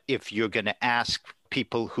 but if you're going to ask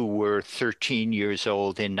people who were 13 years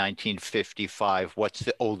old in 1955, what's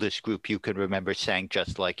the oldest group you can remember sang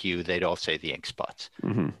just like you? They'd all say the Ink Spots.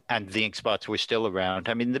 And the Ink Spots were still around.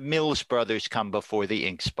 I mean, the Mills Brothers come before the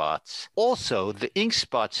Ink Spots. Also, the Ink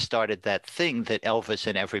Spots started that thing that Elvis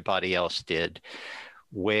and everybody else did,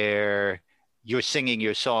 where you're singing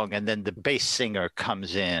your song and then the bass singer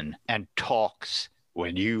comes in and talks.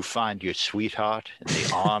 When you find your sweetheart in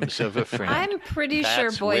the arms of a friend. I'm pretty sure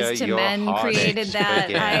that's Boys where to your Men created heartaches that.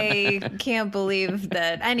 begin. I can't believe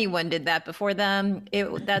that anyone did that before them.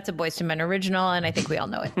 That's a Boys to Men original, and I think we all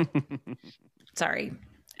know it. Sorry.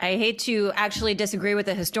 I hate to actually disagree with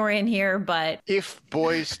the historian here, but... If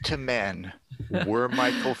Boys to Men were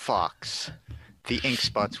Michael Fox, the Ink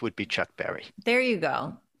Spots would be Chuck Berry. There you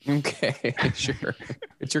go. Okay, sure.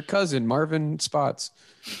 It's your cousin, Marvin Spots.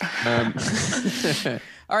 All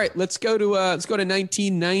right, let's go to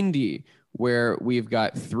 1990, where we've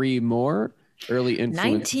got three more early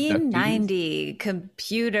influence. 1990,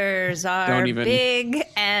 computers are big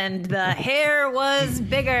and the hair was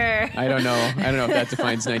bigger. I don't know if that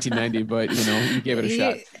defines 1990, but you gave it a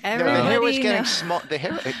shot. The hair was getting small. The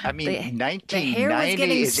hair, I mean, 1990. The hair was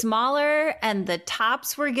getting smaller and the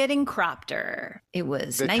tops were getting croppeder. It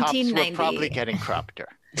was the 1990. Tops were probably getting croppeder.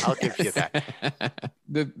 I'll give you that.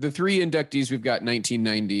 The three inductees we've got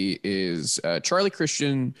 1990 is Charlie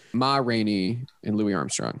Christian, Ma Rainey, and Louis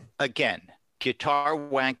Armstrong. Again, guitar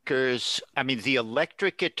wankers. I mean, the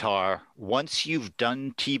electric guitar, once you've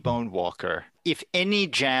done T-Bone Walker, if any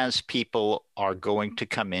jazz people are going to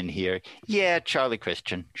come in here, yeah, Charlie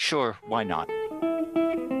Christian, sure, why not?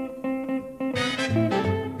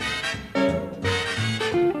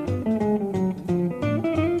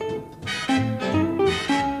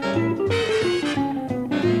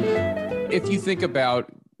 If you think about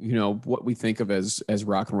what we think of as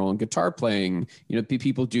rock and roll and guitar playing,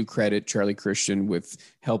 people do credit Charlie Christian with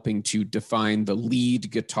helping to define the lead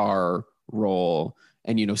guitar role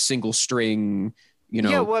and single string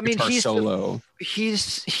guitar solo. He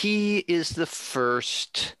is the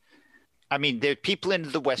first. I mean, there are people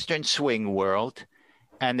in the Western swing world,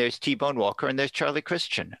 and there's T-Bone Walker and there's Charlie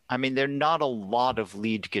Christian. I mean, there are not a lot of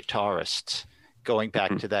lead guitarists going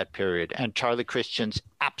back to that period. And Charlie Christian's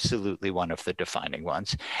absolutely one of the defining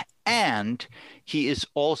ones. And he is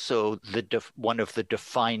also one of the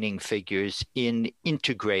defining figures in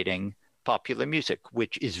integrating popular music,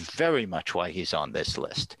 which is very much why he's on this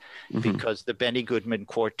list. Because the Benny Goodman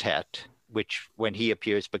Quartet, which when he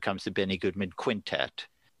appears becomes the Benny Goodman Quintet,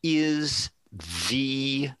 is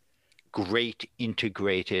the great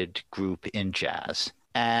integrated group in jazz.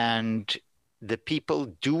 And the people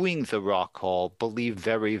doing the Rock Hall believe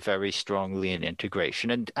very, very strongly in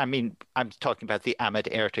integration. And I mean, I'm talking about the Ahmet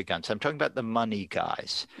Ertegans. I'm talking about the money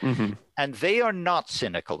guys. And they are not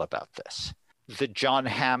cynical about this. The John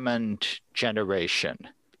Hammond generation,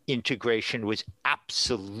 integration was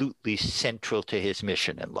absolutely central to his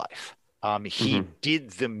mission in life. He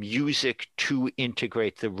did the music to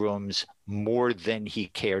integrate the rooms more than he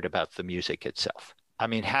cared about the music itself. I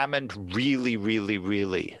mean, Hammond really, really,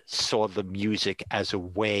 really saw the music as a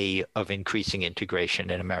way of increasing integration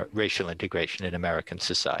and racial integration in American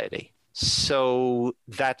society. So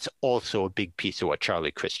that's also a big piece of what Charlie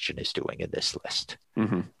Christian is doing in this list.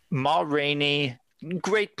 Ma Rainey,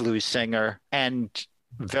 great blues singer and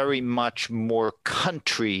very much more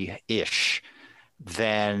country-ish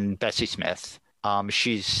than Bessie Smith.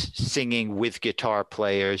 She's singing with guitar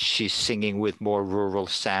players. She's singing with more rural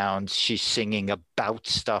sounds. She's singing about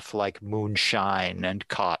stuff like moonshine and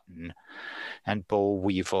cotton and boll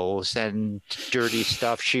weevils and dirty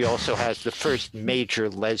stuff. She also has the first major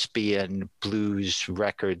lesbian blues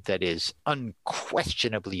record that is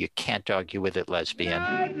unquestionably, you can't argue with it, lesbian.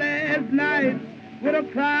 Last night with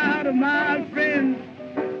a crowd of my friends,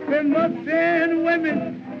 there must be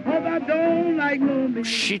women. I don't like no.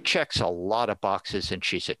 She checks a lot of boxes and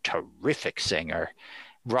she's a terrific singer.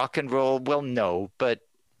 Rock and roll, well, no, but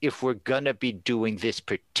if we're going to be doing this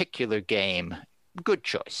particular game, good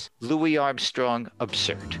choice. Louis Armstrong,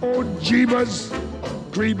 absurd. Oh, Jeebus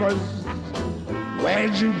Creepers,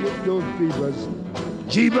 where'd you get those creepers?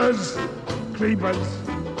 Jeebus Creepers,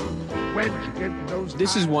 where'd you get those?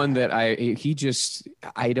 This is one that I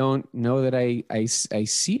don't know that I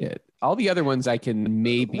see it. All the other ones I can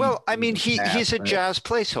maybe. Well, I mean, he's a jazz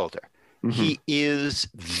placeholder. Mm-hmm. He is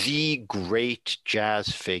the great jazz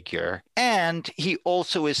figure, and he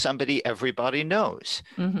also is somebody everybody knows.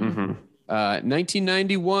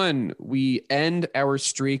 1991, we end our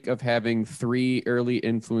streak of having 3 early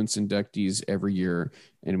influence inductees every year,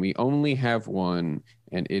 and we only have one,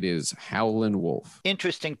 and it is Howlin' Wolf.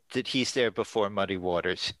 Interesting that he's there before Muddy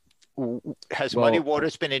Waters. Has Muddy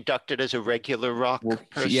Waters been inducted as a regular rock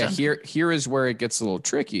person? Yeah, here is where it gets a little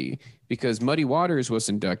tricky, because Muddy Waters was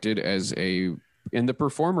inducted as in the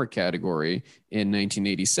performer category in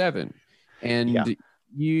 1987, and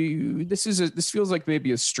this feels like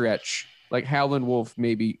maybe a stretch. Like Howlin' Wolf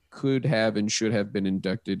maybe could have and should have been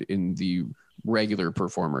inducted in the regular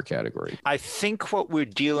performer category. I think what we're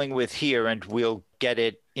dealing with here, and we'll get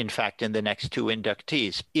it, in fact, in the next 2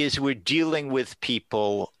 inductees, is we're dealing with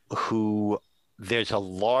people who there's a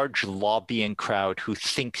large lobbying crowd who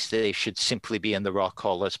thinks they should simply be in the Rock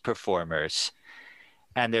Hall as performers.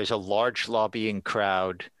 And there's a large lobbying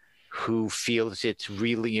crowd who feels it's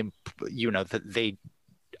really, that they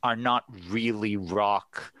are not really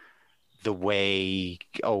rock the way,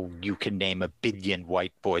 you can name a billion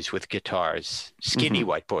white boys with guitars, skinny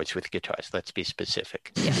white boys with guitars, let's be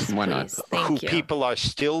specific. Yes, why not? Who people are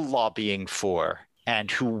still lobbying for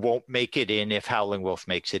and who won't make it in if Howlin' Wolf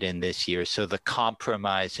makes it in this year. So the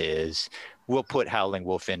compromise is we'll put Howlin'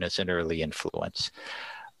 Wolf in as an early influence.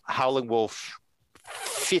 Howlin' Wolf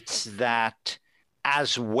fits that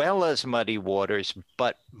as well as Muddy Waters,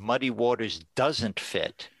 but Muddy Waters doesn't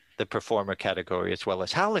fit the performer category as well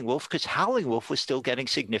as Howlin' Wolf, because Howlin' Wolf was still getting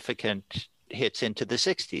significant hits into the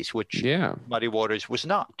 60s, which Muddy Waters was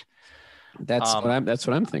not. That's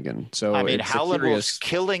what I'm thinking. So I mean, Howlin' Wolf's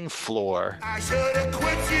Killing Floor. I should have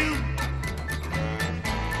quit you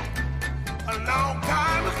a long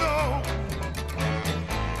time ago.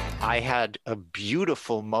 I had a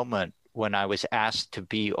beautiful moment when I was asked to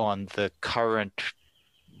be on the current,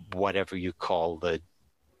 whatever you call the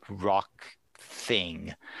rock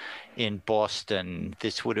thing in Boston.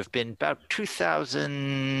 This would have been about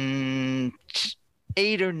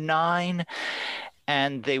 2008 or 9.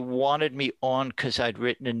 And they wanted me on because I'd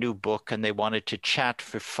written a new book, and they wanted to chat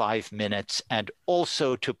for 5 minutes and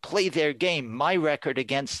also to play their game, my record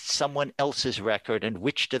against someone else's record, and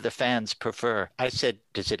which do the fans prefer? I said,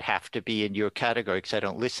 does it have to be in your category? Because I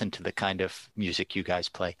don't listen to the kind of music you guys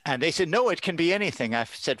play. And they said, no, it can be anything. I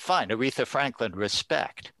said, fine, Aretha Franklin,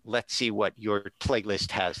 respect. Let's see what your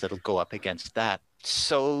playlist has that'll go up against that.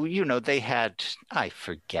 So, they had, I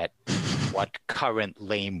forget what current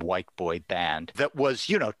lame white boy band that was,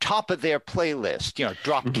 top of their playlist,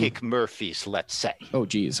 Dropkick Murphys, let's say. Oh,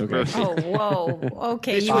 geez. Okay. Oh, whoa.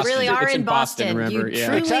 Okay. You really are in Boston. You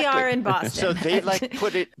truly are in Boston. So they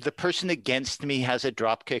put it, the person against me has a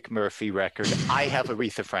Dropkick Murphy record. I have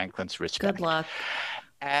Aretha Franklin's respect. Good luck.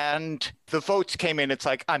 And the votes came in. It's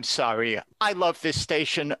like, I'm sorry. I love this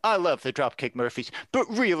station. I love the Dropkick Murphys. But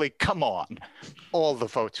really, come on. All the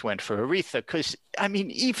votes went for Aretha because,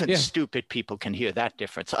 even stupid people can hear that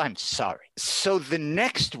difference. I'm sorry. So the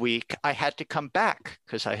next week, I had to come back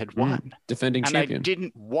because I had won. Defending champion. And I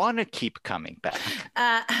didn't want to keep coming back.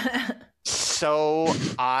 So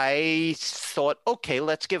I thought, okay,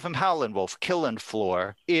 let's give them Howlin' Wolf, Killing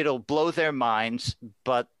Floor. It'll blow their minds,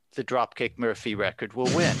 but the Dropkick Murphy record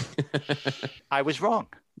will win. I was wrong.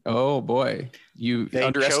 Oh boy, they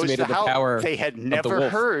underestimated the power. They had never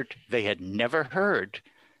heard. They had never heard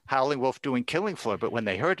Howlin' Wolf doing Killing Floor, but when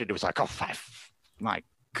they heard it, it was like, oh my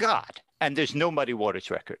God! And there's no Muddy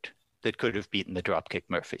Waters record that could have beaten the Dropkick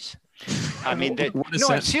Murphys. I'm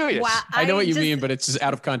serious. Wow, I know what you mean, but it's just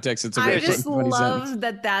out of context. It's a I just love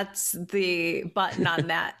that that's the button on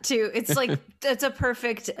that too. It's like, it's a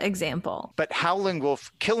perfect example. But Howlin'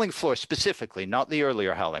 Wolf, Killing Floor specifically, not the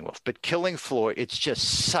earlier Howlin' Wolf, but Killing Floor, it's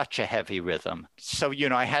just such a heavy rhythm. So,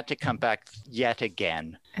 I had to come back yet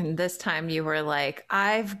again. And this time you were like,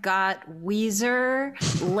 I've got Weezer,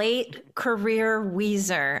 late career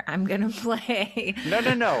Weezer. I'm going to play.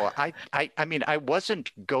 No. I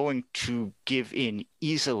wasn't going to give in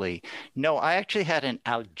easily. No, I actually had an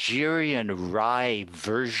Algerian Rai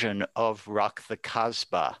version of Rock the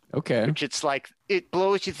Casbah. Okay. Which it's like, it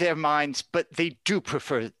blows their minds, but they do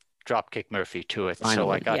prefer Dropkick Murphy to it. Finally.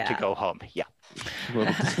 So I got to go home. Yeah.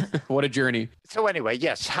 Well, what a journey. So anyway,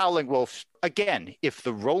 yes, Howlin' Wolf. Again, if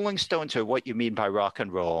the Rolling Stones are what you mean by rock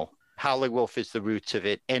and roll, Howling Wolf is the roots of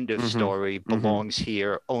it. End of story. Belongs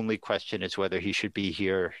here. Only question is whether he should be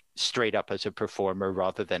here straight up as a performer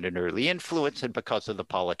rather than an early influence. And because of the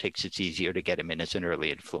politics, it's easier to get him in as an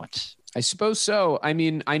early influence. I suppose so. I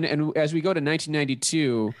mean, and as we go to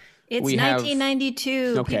 1992... It's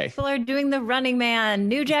 1992. Okay. People are doing the Running Man.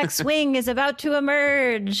 New Jack Swing is about to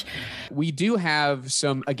emerge. We do have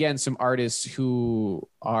some artists who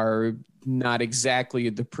are not exactly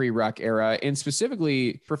the pre-rock era, and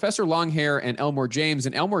specifically Professor Longhair and Elmore James.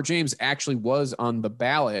 And Elmore James actually was on the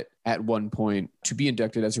ballot at one point to be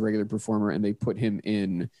inducted as a regular performer, and they put him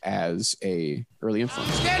in as a early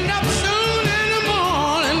influence. Getting up soon in the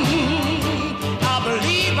morning, I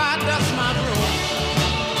believe I dust my broom.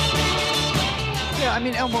 Yeah, I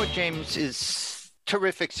mean, Elmore James is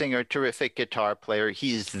terrific singer, terrific guitar player.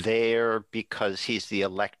 He's there because he's the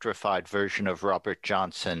electrified version of Robert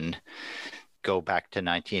Johnson. Go back to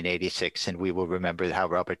 1986, and we will remember how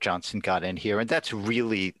Robert Johnson got in here. And that's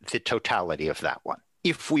really the totality of that one.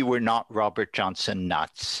 If we were not Robert Johnson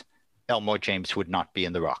nuts, Elmore James would not be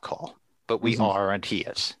in the Rock Hall. But we are, and he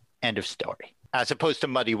is. End of story. As opposed to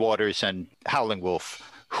Muddy Waters and Howling Wolf,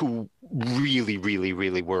 who really, really,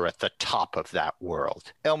 really were at the top of that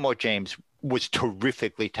world. Elmore James was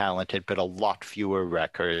terrifically talented, but a lot fewer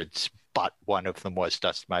records. But one of them was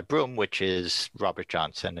Dust My Broom, which is Robert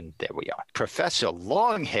Johnson, and there we are. Professor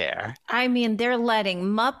Longhair. I mean, they're letting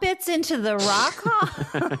Muppets into the Rock Hall?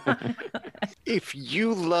 If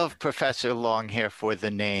you love Professor Longhair for the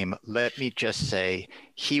name, let me just say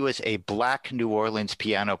he was a Black New Orleans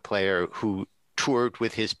piano player who toured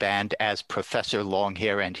with his band as Professor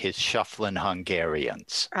Longhair and his Shufflin'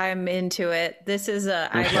 Hungarians. I'm into it. This is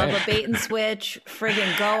I love a bait and switch.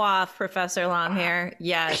 Friggin' go off, Professor Longhair.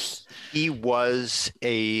 Yes. He was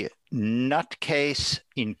a nutcase,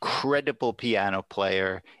 incredible piano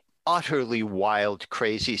player, utterly wild,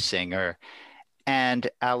 crazy singer. And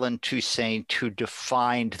Alan Toussaint, who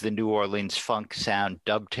defined the New Orleans funk sound,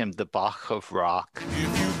 dubbed him the Bach of rock.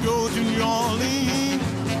 If you go to New Orleans,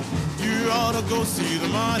 you ought to go see the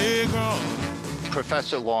Mardi Gras.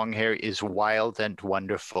 Professor Longhair is wild and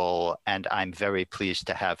wonderful, and I'm very pleased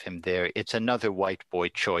to have him there. It's another white boy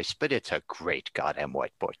choice, but it's a great goddamn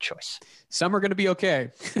white boy choice. Some are going to be okay.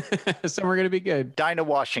 Some are going to be good. Dinah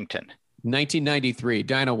Washington. 1993,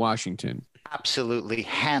 Dinah Washington. Absolutely,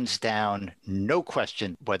 hands down, no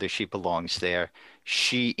question whether she belongs there.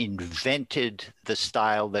 She invented the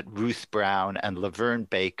style that Ruth Brown and Laverne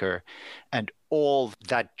Baker and all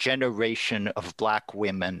that generation of Black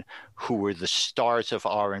women who were the stars of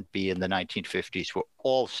R&B in the 1950s were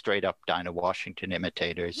all straight up Dinah Washington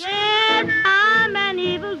imitators. Yes, I'm an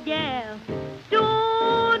evil gal.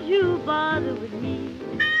 Don't you bother with me.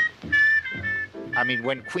 I mean,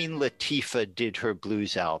 when Queen Latifah did her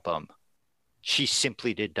blues album, she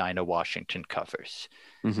simply did Dinah Washington covers.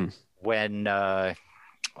 When oh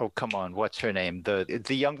come on, what's her name? The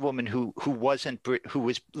young woman who was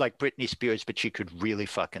like Britney Spears, but she could really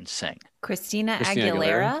fucking sing. Christina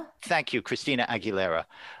Aguilera. Thank you, Christina Aguilera.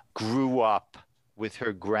 Grew up with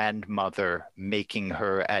her grandmother making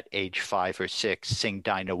her at age 5 or 6 sing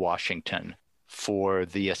Dinah Washington for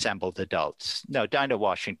the assembled adults. No, Dinah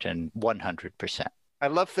Washington, 100%. I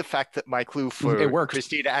love the fact that Mike Lou for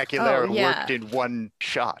Christina Aguilera worked in one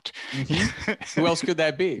shot. Who else could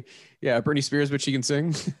that be? Yeah, Britney Spears, but she can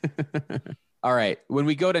sing. All right. When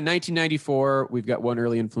we go to 1994, we've got one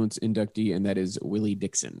early influence inductee, and that is Willie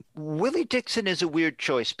Dixon. Willie Dixon is a weird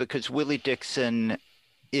choice because Willie Dixon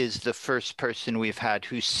is the first person we've had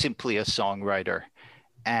who's simply a songwriter.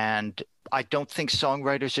 And I don't think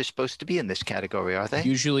songwriters are supposed to be in this category, are they?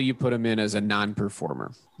 Usually you put him in as a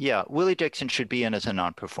non-performer. Yeah, Willie Dixon should be in as a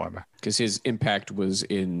non-performer. Because his impact was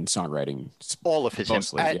in songwriting. All of his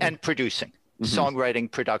impact. And producing.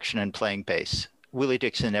 Songwriting, production, and playing bass. Willie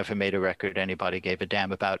Dixon never made a record anybody gave a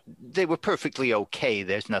damn about. They were perfectly okay.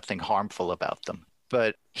 There's nothing harmful about them.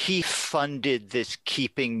 But he funded this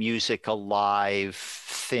keeping music alive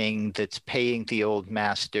thing that's paying the old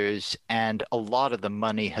masters. And a lot of the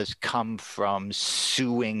money has come from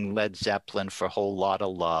suing Led Zeppelin for a whole lot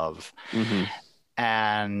of love.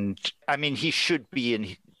 And I mean, he should be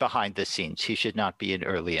in behind the scenes. He should not be an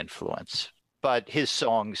early influence. But his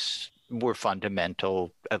songs were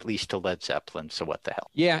fundamental, at least to Led Zeppelin. So what the hell?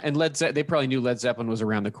 Yeah, and they probably knew Led Zeppelin was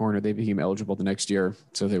around the corner. They became eligible the next year,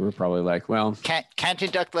 so they were probably like, "Well, can't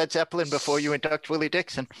induct Led Zeppelin before you induct Willie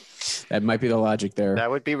Dixon." That might be the logic there.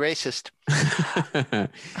 That would be racist.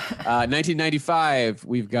 1995,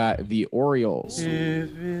 we've got the Orioles.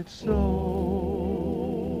 If it's so,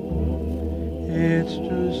 it's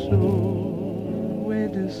too soon, way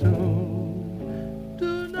too soon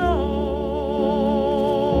to know.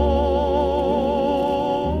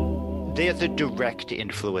 They're the direct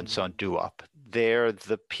influence on doo-wop. They're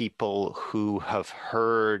the people who have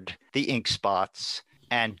heard the Ink Spots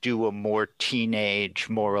and do a more teenage,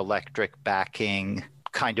 more electric backing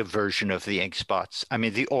kind of version of the Ink Spots. I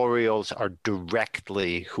mean, the Orioles are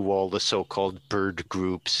directly who all the so-called bird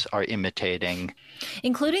groups are imitating.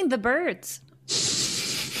 Including the Birds.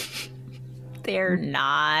 They're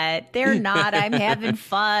not. They're not. I'm having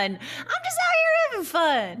fun. I'm just out here having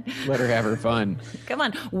fun. Let her have her fun. Come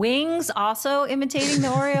on. Wings also imitating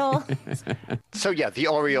the Oriole. So yeah, the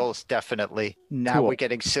Orioles definitely. Now Cool. we're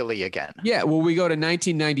getting silly again. Yeah, well, we go to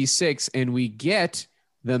 1996 and we get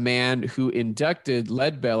the man who inducted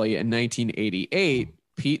Leadbelly in 1988,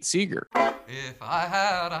 Pete Seeger. If I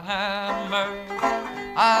had a hammer,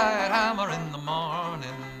 I'd hammer in the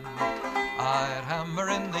morning, I'd hammer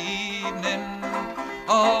in the evening,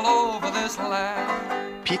 all over this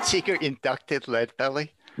land. Pete Seeger inducted Leadbelly?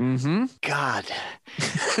 Mm-hmm. God.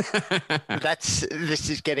 This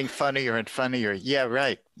is getting funnier and funnier. Yeah,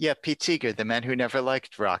 right. Yeah, Pete Seeger, the man who never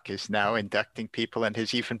liked rock, is now inducting people and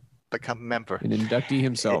has even become a member. An inductee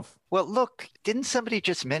himself. Well, look, didn't somebody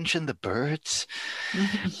just mention the Byrds?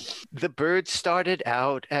 The Byrds started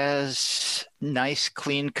out as nice,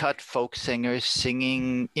 clean-cut folk singers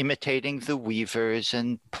singing, imitating the Weavers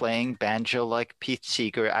and playing banjo like Pete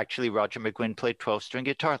Seeger. Actually, Roger McGuinn played 12-string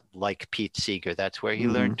guitar like Pete Seeger. That's where he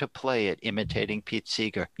learned to play it, imitating Pete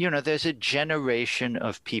Seeger. You know, there's a generation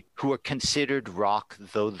of people who are considered rock,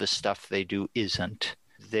 though the stuff they do isn't.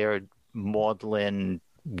 They're maudlin,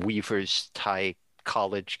 Weavers type,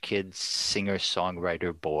 college kids,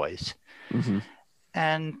 singer-songwriter boys. Mm-hmm.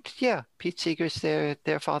 And yeah, Pete Seeger's their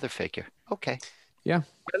father figure. Okay. Yeah.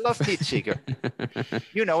 I love Pete Seeger.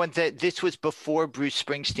 You know, and this was before Bruce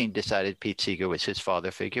Springsteen decided Pete Seeger was his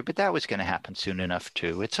father figure, but that was going to happen soon enough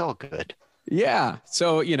too. It's all good. Yeah.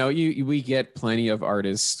 So, you know, we get plenty of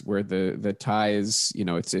artists where the ties, you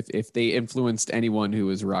know, it's if they influenced anyone who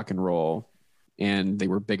was rock and roll and they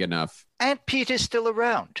were big enough. And Pete is still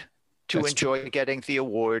around to That's enjoy getting the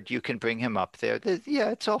award. You can bring him up there. Yeah,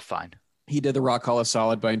 it's all fine. He did the Rock Hall of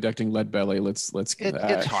Solid by inducting Leadbelly. Let's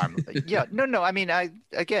It's harmless. Yeah, no. I mean,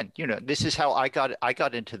 again, you know, this is how I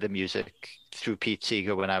got into the music through Pete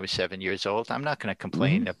Seeger when I was 7 years old. I'm not going to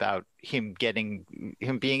complain about him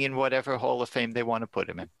being in whatever Hall of Fame they want to put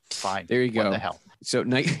him in. Fine. There you go. What the hell? So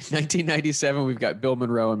 1997, we've got Bill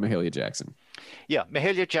Monroe and Mahalia Jackson. Yeah,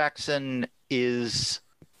 Mahalia Jackson is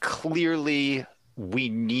clearly, we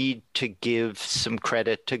need to give some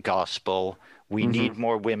credit to gospel. We need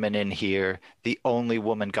more women in here. The only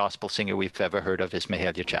woman gospel singer we've ever heard of is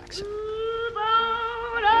Mahalia Jackson.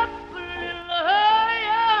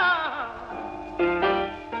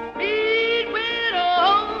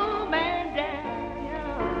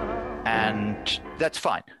 And that's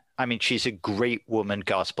fine. I mean, she's a great woman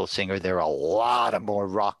gospel singer. There are a lot of more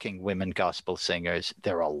rocking women gospel singers.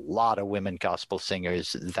 There are a lot of women gospel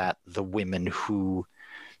singers that the women who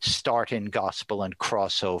start in gospel and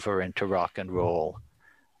cross over into rock and roll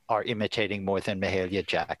are imitating more than Mahalia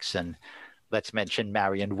Jackson. Let's mention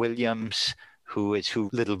Marion Williams, who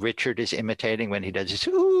Little Richard is imitating when he does his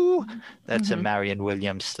ooh. That's a Marion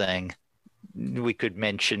Williams thing. We could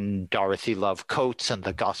mention Dorothy Love Coates and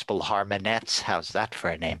the Gospel Harmonettes. How's that for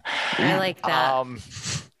a name? I like that.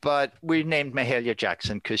 But we named Mahalia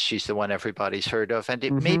Jackson because she's the one everybody's heard of. And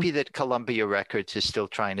it may be that Columbia Records is still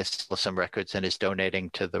trying to sell some records and is donating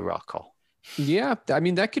to the Rock Hall. Yeah, I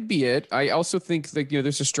mean, that could be it. I also think that, you know,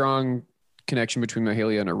 there's a strong connection between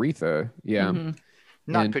Mahalia and Aretha. Yeah.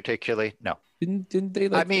 Not particularly, no. Didn't they?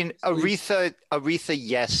 I mean, Aretha,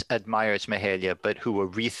 yes, admires Mahalia, but who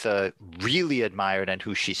Aretha really admired and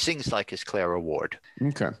who she sings like is Clara Ward.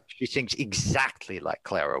 Okay. She sings exactly like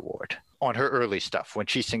Clara Ward on her early stuff. When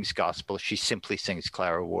she sings gospel, she simply sings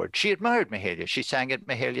Clara Ward. She admired Mahalia. She sang at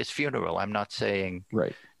Mahalia's funeral. I'm not saying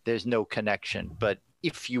there's no connection, but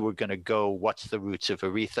if you were going to go, what's the roots of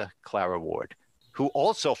Aretha? Clara Ward, who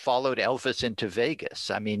also followed Elvis into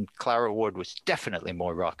Vegas. I mean, Clara Ward was definitely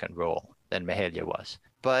more rock and roll than Mahalia was.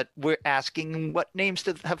 But we're asking, what names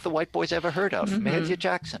have the white boys ever heard of? Mahalia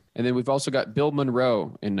Jackson. And then we've also got Bill Monroe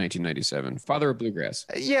in 1997, father of bluegrass.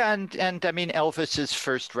 Yeah, and I mean, Elvis's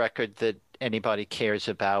first record that anybody cares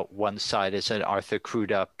about, one side is an Arthur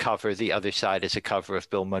Crudup cover, the other side is a cover of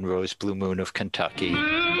Bill Monroe's Blue Moon of Kentucky.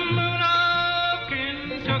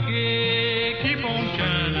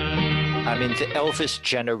 I mean, the Elvis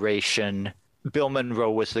generation, Bill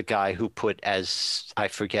Monroe was the guy who put, as I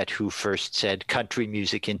forget who first said, country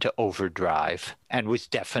music into overdrive, and was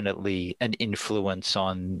definitely an influence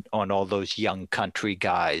on all those young country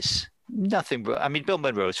guys. Nothing, I mean, Bill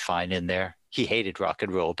Monroe's fine in there. He hated rock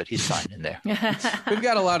and roll, but he's fine in there. We've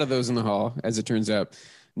got a lot of those in the hall, as it turns out.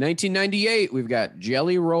 1998, we've got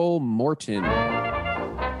Jelly Roll Morton.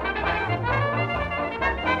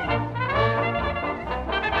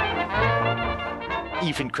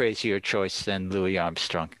 Even crazier choice than Louis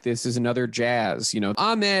Armstrong. This is another jazz.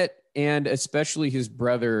 Ahmet and especially his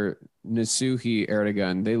brother Nasuhi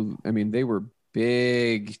Erdogan, they were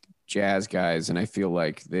big jazz guys, and I feel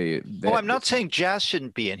like I'm not saying jazz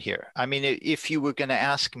shouldn't be in here. I mean, if you were going to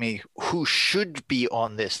ask me who should be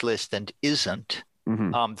on this list and isn't,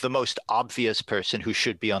 the most obvious person who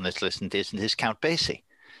should be on this list and isn't is Count Basie.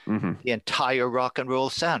 The entire rock and roll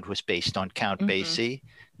sound was based on Count Basie.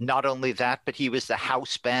 Not only that, but he was the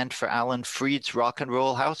house band for Alan Freed's Rock and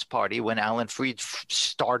Roll House Party when Alan Freed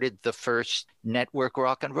started the first network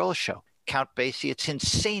rock and roll show. Count Basie, it's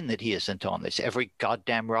insane that he isn't on this. Every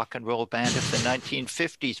goddamn rock and roll band of the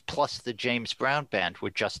 1950s plus the James Brown band were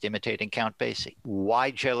just imitating Count Basie.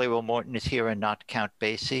 Why Jelly Roll Morton is here and not Count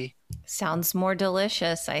Basie? Sounds more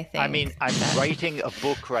delicious, I think. I mean, I'm writing a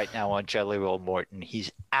book right now on Jelly Roll Morton. He's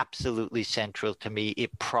absolutely central to me.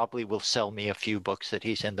 It probably will sell me a few books that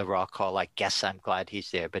he's in the Rock Hall. I guess I'm glad he's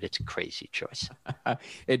there, but it's a crazy choice.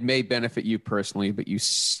 It may benefit you personally, but you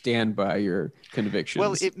stand by your convictions.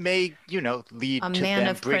 Well, it may, lead to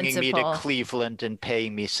them bringing me to Cleveland and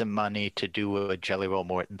paying me some money to do a Jelly Roll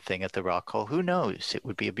Morton thing at the Rock Hall. Who knows? It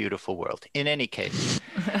would be a beautiful world. In any case,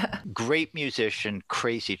 great musician,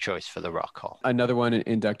 crazy choice for the Rock Hall. Another one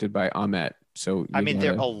inducted by Ahmet. So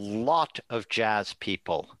there are a lot of jazz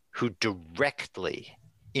people who directly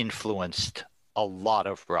influenced a lot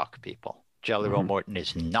of rock people. Jelly Roll Morton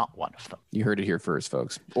is not one of them. You heard it here first,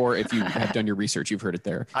 folks. Or if you have done your research, you've heard it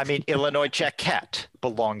there. I mean, Illinois Jacquette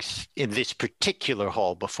belongs in this particular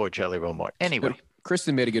hall before Jelly Roll Morton. Anyway.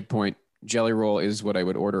 Kristen made a good point. Jelly roll is what I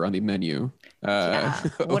would order on the menu.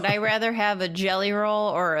 Would I rather have a jelly roll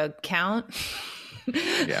or a Count?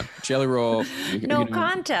 Yeah, Jelly Roll. No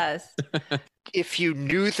contest. If you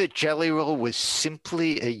knew that Jelly Roll was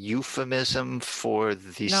simply a euphemism for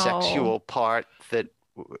the sexual part that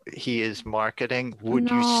he is marketing, would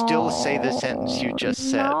you still say the sentence you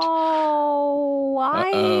just said? No,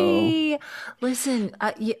 why? Listen,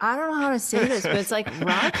 I don't know how to say this, but it's like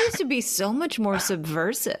rock used to be so much more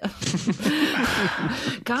subversive.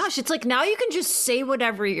 Gosh, it's like now you can just say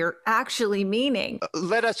whatever you're actually meaning.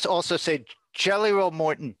 Let us also say Jelly Roll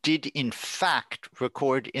Morton did, in fact,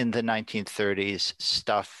 record in the 1930s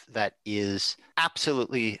stuff that is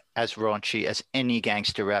absolutely as raunchy as any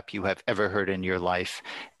gangster rap you have ever heard in your life.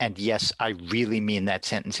 And yes, I really mean that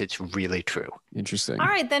sentence. It's really true. Interesting. All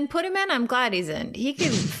right, then put him in. I'm glad he's in. He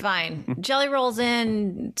can fine. Jelly Roll's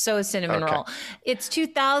in. So is Cinnamon Roll. It's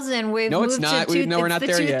 2000. We've moved it's not. to we're not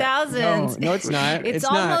there 2000s. Yet. No, it's not. It's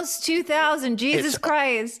almost 2000. Jesus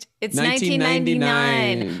Christ. It's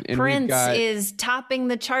 1999. Prince is topping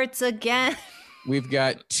the charts again. We've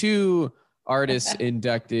got two artists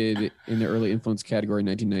inducted in the early influence category in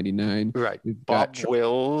 1999. Right. Bob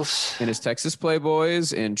Wills and his Texas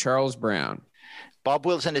Playboys and Charles Brown. Bob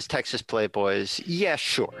Wills and his Texas Playboys. Yeah,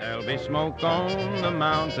 sure. There'll be smoke on the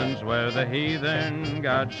mountains where the heathen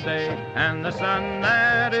gods stay, and the sun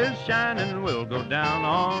that is shining will go down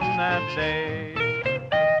on that day.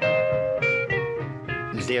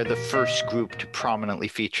 They're the first group to prominently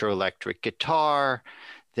feature electric guitar.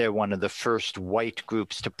 They're one of the first white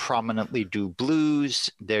groups to prominently do blues.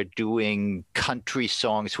 They're doing country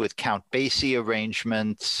songs with Count Basie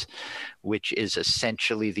arrangements, which is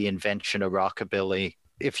essentially the invention of rockabilly.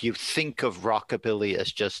 If you think of rockabilly as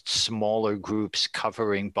just smaller groups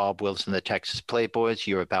covering Bob Wills and the Texas Playboys,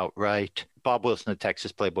 you're about right. Bob Wills and the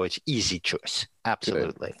Texas Playboys, easy choice.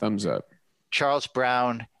 Absolutely. Good. Thumbs up. Charles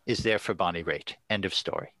Brown is there for Bonnie Raitt. End of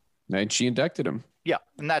story. And she inducted him. Yeah,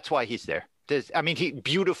 and that's why he's there.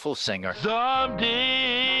 Beautiful singer. Someday,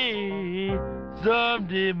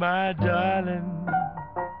 my darling,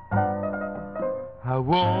 I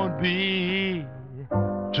won't be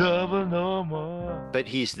trouble no more. But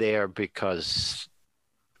he's there because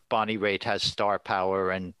Bonnie Raitt has star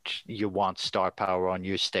power, and you want star power on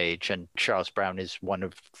your stage. And Charles Brown is one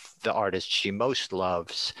of the artists she most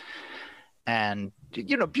loves. And,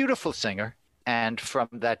 beautiful singer. And from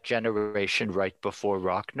that generation right before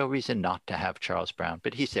rock, no reason not to have Charles Brown,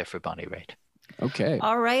 but he's there for Bonnie Raitt. Okay.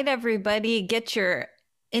 All right, everybody, get your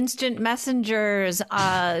instant messengers,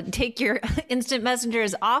 take your instant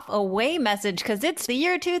messengers off away message, because it's the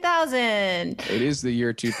year 2000. It is the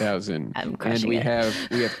year 2000. I'm crushing we it. have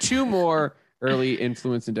two more early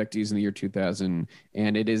influence inductees in the year 2000,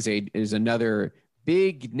 and it is another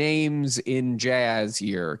big names in jazz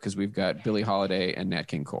here, because we've got Billie Holiday and Nat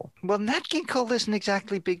King Cole. Well, Nat King Cole isn't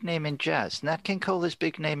exactly big name in jazz. Nat King Cole is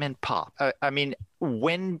big name in pop. I mean,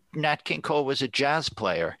 when Nat King Cole was a jazz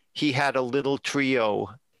player, he had a little trio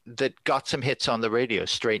that got some hits on the radio,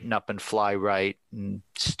 Straighten Up and Fly Right and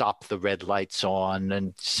Stop the Red Lights On,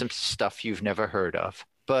 and some stuff you've never heard of.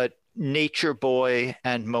 But Nature Boy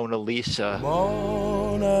and Mona Lisa.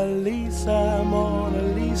 Mona Lisa, Mona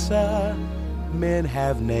Lisa, men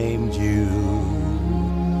have named you.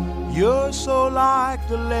 You're so like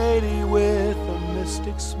the lady with a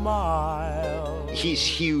mystic smile. He's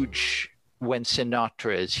huge when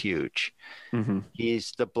Sinatra is huge. Mm-hmm.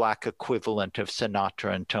 He's the black equivalent of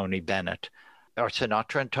Sinatra and Tony Bennett. Are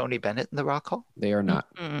Sinatra and Tony Bennett in the Rock Hall? They are not.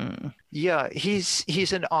 Yeah,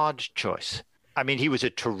 he's an odd choice. I mean, he was a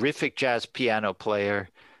terrific jazz piano player.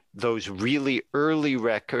 Those really early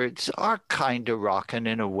records are kind of rockin'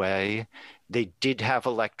 in a way. They did have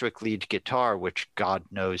electric lead guitar, which God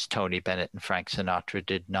knows Tony Bennett and Frank Sinatra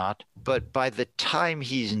did not. But by the time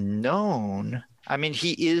he's known, I mean,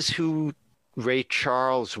 he is who Ray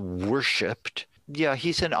Charles worshipped. Yeah,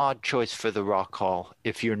 he's an odd choice for the Rock Hall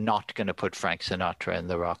if you're not going to put Frank Sinatra in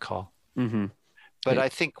the Rock Hall. Mm-hmm. But I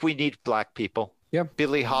think we need black people. Yeah.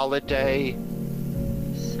 Billie Holiday.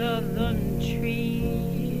 Southern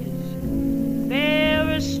trees bear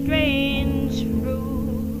a strange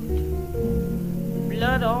fruit,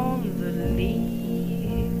 blood on the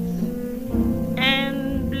leaves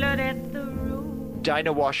and blood at the root.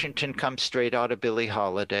 Dinah Washington comes straight out of Billie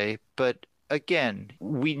Holiday, but again,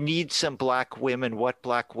 we need some black women. What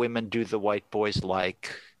black women do the white boys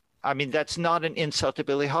like? I mean, that's not an insult to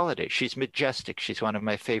Billie Holiday. She's majestic. She's one of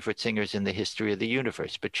my favorite singers in the history of the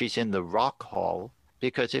universe, but she's in the Rock Hall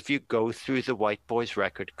because if you go through the white boys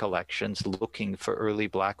record collections looking for early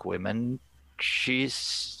black women,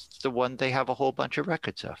 she's the one they have a whole bunch of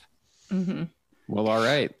records of. Mm-hmm. Well, all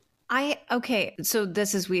right. Okay, so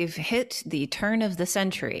we've hit the turn of the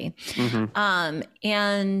century. Mm-hmm.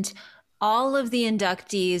 And all of the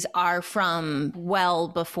inductees are from well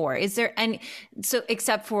before. Is there any, so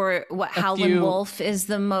except for what, Howlin' Wolf is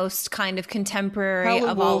the most kind of contemporary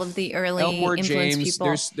of all of the early Elmore influenced James,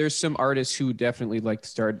 people? There's some artists who definitely like to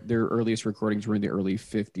start, their earliest recordings were in the early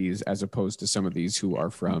 50s, as opposed to some of these who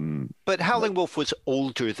are from... But Howlin' Wolf was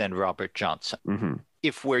older than Robert Johnson. Mm-hmm.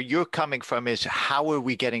 If where you're coming from is how are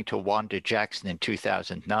we getting to Wanda Jackson in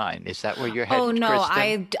 2009? Is that where you're headed? Oh no,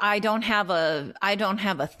 Kristen? I don't have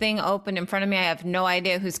a thing open in front of me. I have no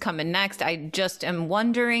idea who's coming next. I just am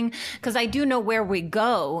wondering because I do know where we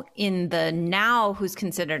go in the now who's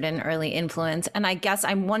considered an early influence, and I guess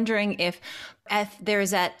I'm wondering if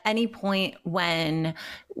there's at any point when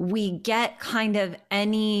we get kind of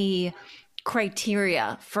any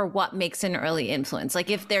criteria for what makes an early influence, like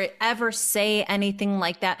if they ever say anything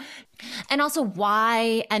like that, and also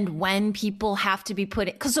why and when people have to be put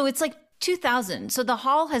in, because so it's like 2000, so the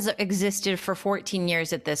hall has existed for 14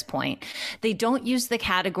 years at this point. They don't use the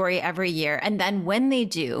category every year, and then when they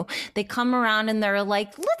do, they come around and they're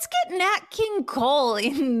like, let's get Nat King Cole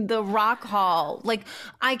in the Rock Hall. Like,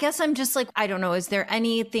 I guess I'm just like, I don't know, is there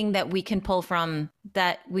anything that we can pull from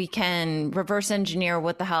that we can reverse engineer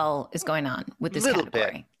what the hell is going on with this category?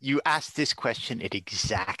 Bit. You asked this question at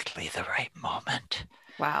exactly the right moment.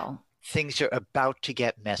 Wow. Things are about to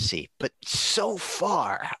get messy, but so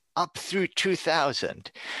far up through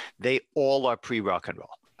 2000, they all are pre-rock and roll.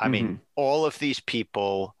 I mean, all of these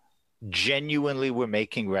people genuinely were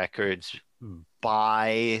making records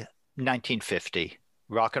by 1950.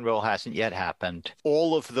 Rock and roll hasn't yet happened.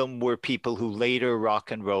 All of them were people who later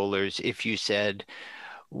rock and rollers, if you said,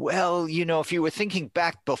 well, you know, if you were thinking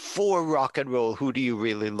back before rock and roll, who do you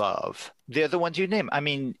really love? They're the ones you name. I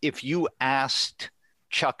mean, if you asked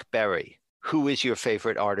Chuck Berry, who is your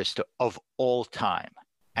favorite artist of all time?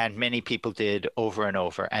 And many people did over and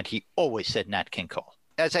over. And he always said Nat King Cole.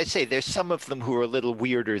 As I say, there's some of them who are a little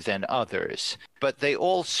weirder than others, but they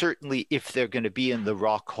all certainly, if they're going to be in the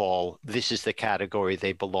Rock Hall, this is the category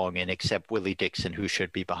they belong in, except Willie Dixon, who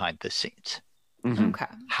should be behind the scenes. Mm-hmm. Okay.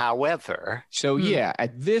 However... So yeah,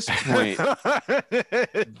 at this point,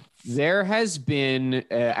 there has been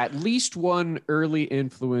at least one early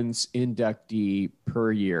influence inductee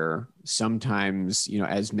per year, sometimes, you know,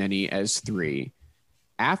 as many as 3.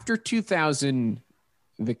 After 2000,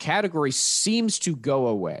 the category seems to go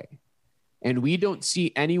away, and we don't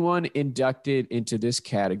see anyone inducted into this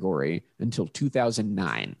category until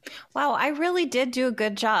 2009. Wow, I really did do a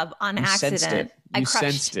good job on accident. You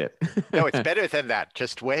sensed it. No, it's better than that.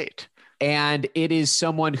 Just wait. And it is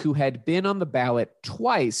someone who had been on the ballot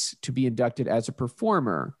twice to be inducted as a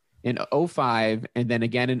performer, in 05 and then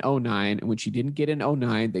again in 09. And when she didn't get in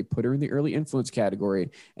 09, they put her in the early influence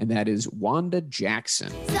category, and that is Wanda Jackson.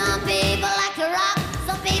 Some people like to rock,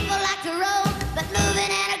 some people like to roll, but moving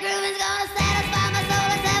and a grooving's gonna satisfy my soul.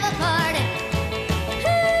 Let's have a party.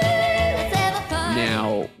 Let's have a party.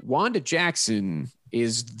 Now, Wanda Jackson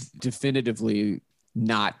is definitively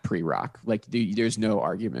not pre-rock. Like there's no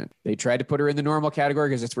argument. They tried to put her in the normal category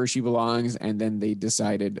because that's where she belongs. And then they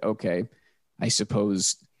decided, okay, I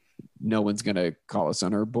suppose no one's going to call us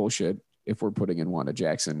on our bullshit if we're putting in Wanda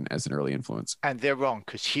Jackson as an early influence. And they're wrong,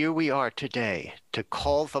 because here we are today to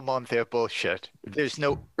call them on their bullshit. There's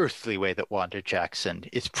no earthly way that Wanda Jackson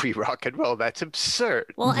is pre-rock and roll. That's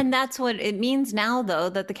absurd. Well, and that's what it means now, though,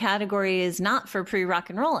 that the category is not for pre-rock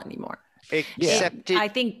and roll anymore. I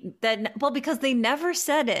think that, well, because they never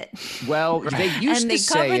said it. Well, they used to say it. And they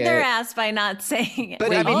covered their ass by not saying it.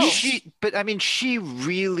 But I mean, she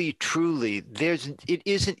really, truly, it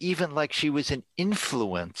isn't even like she was an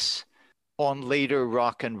influence on later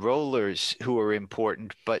rock and rollers who are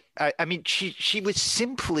important. But I mean, she was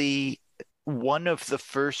simply one of the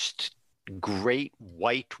first great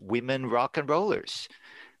white women rock and rollers.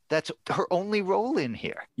 That's her only role in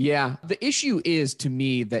here. Yeah. The issue is, to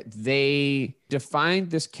me, that they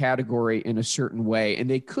defined this category in a certain way, and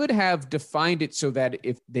they could have defined it so that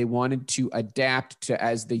if they wanted to adapt to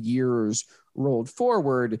as the years rolled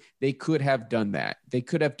forward, they could have done that. They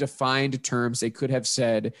could have defined terms. They could have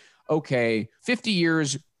said, okay, 50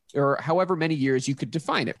 years or however many years you could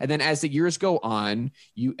define it. And then as the years go on,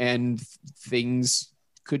 things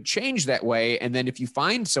could change that way. And then if you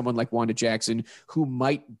find someone like Wanda Jackson, who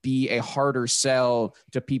might be a harder sell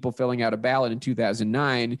to people filling out a ballot in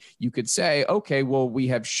 2009, you could say, okay, well, we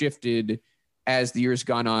have shifted as the years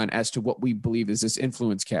gone on as to what we believe is this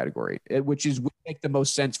influence category, which would make the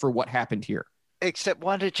most sense for what happened here. Except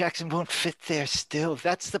Wanda Jackson won't fit there still.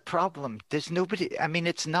 That's the problem. There's nobody. I mean,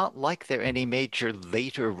 it's not like there are any major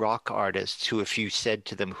later rock artists who, if you said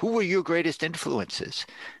to them, who were your greatest influences,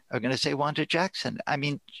 are going to say Wanda Jackson. I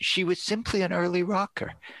mean, she was simply an early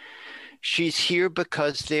rocker. She's here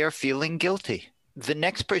because they're feeling guilty. The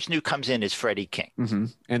next person who comes in is Freddie King. Mm-hmm.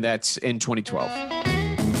 And that's in 2012.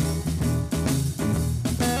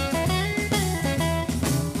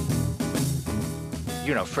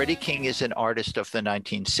 You know, Freddie King is an artist of the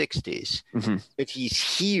 1960s, but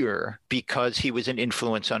he's here because he was an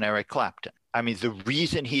influence on Eric Clapton. I mean, the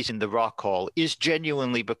reason he's in the Rock Hall is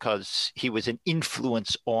genuinely because he was an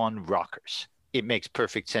influence on rockers. It makes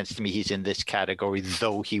perfect sense to me he's in this category,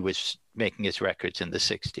 though he was making his records in the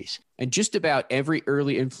 60s. And just about every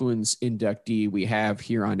early influence inductee we have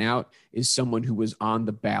here on out is someone who was on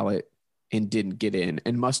the ballot and didn't get in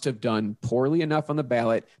and must have done poorly enough on the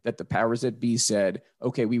ballot that the powers that be said,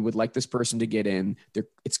 okay, we would like this person to get in.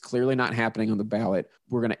 It's clearly not happening on the ballot.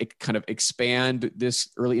 We're going to kind of expand this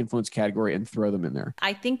early influence category and throw them in there.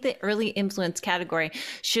 I think the early influence category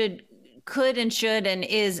could and should and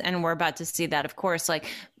is, and we're about to see that, of course, like,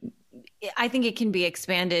 I think it can be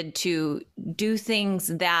expanded to do things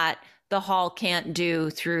that the hall can't do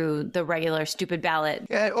through the regular stupid ballot.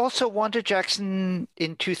 Yeah, also, Wanda Jackson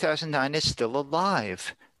in 2009 is still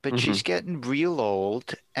alive, but she's getting real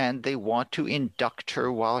old, and they want to induct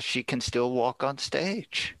her while she can still walk on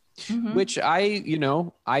stage. Which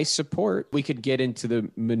I support. We could get into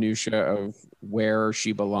the minutia of where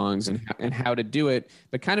she belongs and how to do it.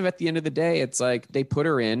 But kind of at the end of the day, it's like they put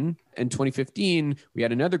her in 2015. We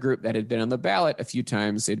had another group that had been on the ballot a few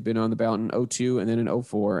times. They'd been on the ballot in 2002 and then in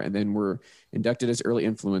 2004, and then were inducted as early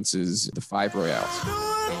influences, the Five Royales.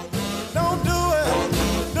 Don't do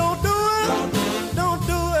it. Don't do it. Don't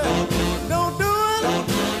do it. Don't do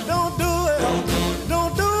it. Don't do it.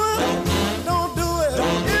 Don't do it. Don't do it.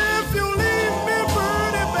 If you leave me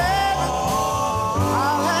pretty bad,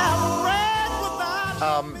 I'll have a rag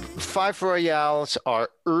without. Five Royales are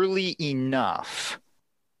early enough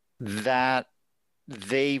that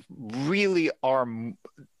they really are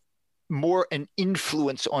more an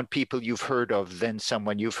influence on people you've heard of than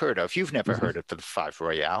someone you've heard of. You've never heard of the Five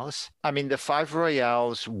Royales. I mean, the Five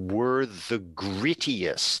Royales were the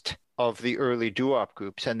grittiest of the early doo-wop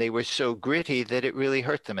groups, and they were so gritty that it really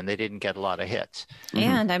hurt them, and they didn't get a lot of hits.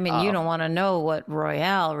 And I mean, you don't want to know what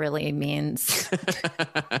Royale really means.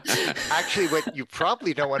 Actually, what you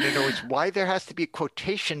probably don't want to know is why there has to be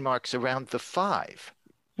quotation marks around the five.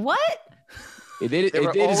 What? It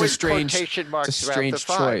is a strange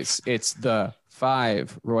choice. It's the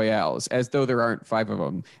Five Royales, as though there aren't five of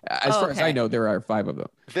them. As far as I know, there are five of them.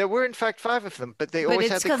 There were, in fact, five of them, but they always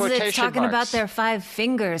had the quotation marks. But it's because it's talking about their five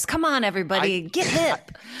fingers. Come on, everybody, get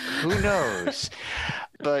hip. Who knows?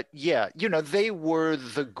 But yeah, they were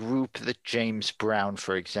the group that James Brown,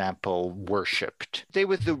 for example, worshipped. They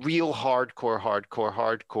were the real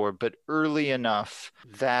hardcore, but early enough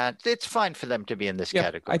that it's fine for them to be in this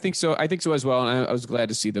category. I think so as well. And I was glad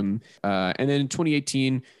to see them. And then in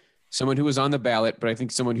 2018, someone who was on the ballot, but I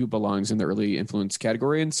think someone who belongs in the early influence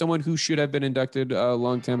category and someone who should have been inducted a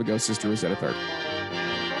long time ago, Sister Rosetta Tharpe.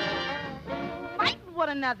 Fighting one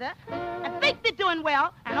another and think they're doing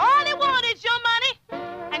well, and all they want is your money,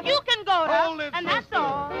 and you can go to, and that's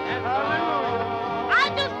all.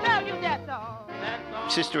 I just tell you that's all.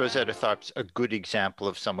 Sister Rosetta Tharpe's a good example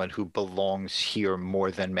of someone who belongs here more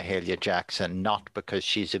than Mahalia Jackson, not because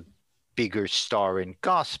she's a bigger star in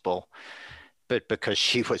gospel, but because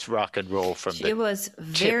she was rock and roll from the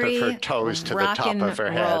tip of her toes to the top of her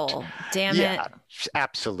head. Damn yeah, it.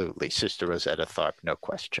 Absolutely. Sister Rosetta Tharpe, no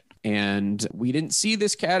question. And we didn't see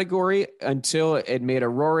this category until it made a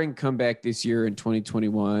roaring comeback this year in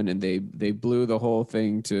 2021, and they blew the whole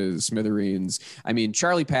thing to smithereens. I mean,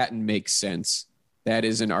 Charlie Patton makes sense. That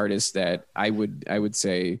is an artist that I would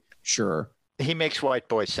say, sure. He makes white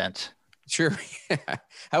boy sense. Sure.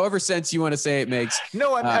 However sense you want to say it makes.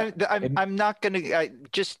 No, I'm not going to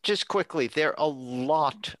just quickly. There are a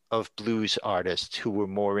lot of blues artists who were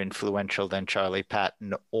more influential than Charlie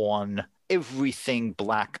Patton on everything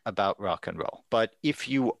black about rock and roll. But if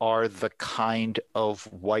you are the kind of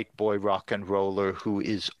white boy rock and roller who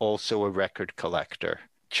is also a record collector,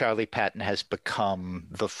 Charlie Patton has become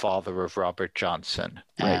the father of Robert Johnson.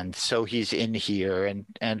 Right. And so he's in here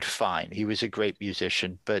and fine. He was a great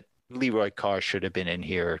musician, but Leroy Carr should have been in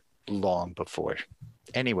here long before.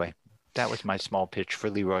 Anyway, that was my small pitch for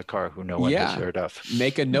Leroy Carr, who no one has heard of.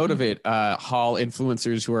 Make a note of it, Hall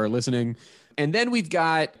influencers who are listening. And then we've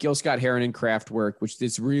got Gil Scott-Heron and Kraftwerk, which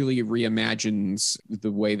this really reimagines the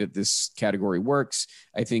way that this category works.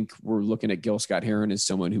 I think we're looking at Gil Scott-Heron as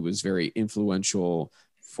someone who was very influential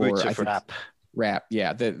for roots of rap.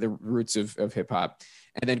 Yeah, the roots of hip hop.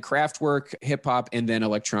 And then Kraftwerk, hip hop, and then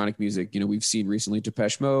electronic music. We've seen recently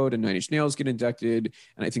Depeche Mode and Nine Inch Nails get inducted.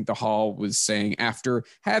 And I think the Hall was saying, after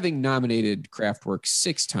having nominated Kraftwerk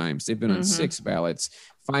 6 times, they've been on 6 ballots,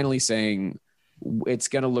 finally saying it's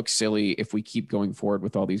going to look silly if we keep going forward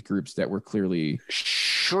with all these groups that were clearly.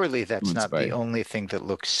 Surely that's not the only thing that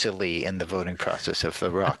looks silly in the voting process of the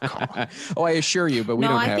Rock Hall. Oh, I assure you, but we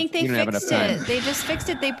don't have enough time. No, I think they fixed it. They just fixed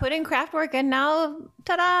it. They put in Kraftwerk, and now,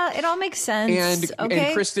 ta-da, it all makes sense.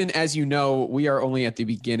 And Kristen, as you know, we are only at the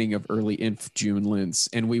beginning of early Inf June Lints,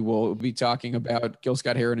 and we will be talking about Gil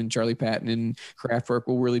Scott-Heron and Charlie Patton and Kraftwerk.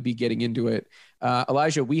 We'll really be getting into it.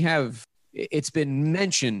 Elijah, it's been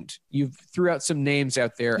mentioned. You've threw out some names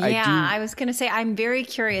out there. Yeah, I was going to say, I'm very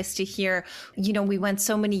curious to hear, we went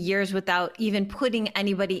so many years without even putting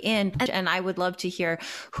anybody in. And I would love to hear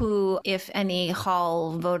who, if any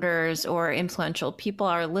Hall voters or influential people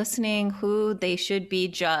are listening, who they should be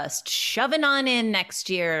just shoving on in next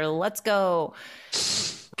year. Let's go.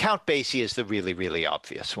 Count Basie is the really, really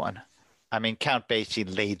obvious one. I mean, Count Basie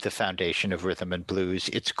laid the foundation of rhythm and blues.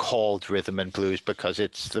 It's called rhythm and blues because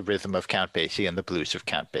it's the rhythm of Count Basie and the blues of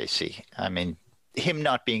Count Basie. I mean, him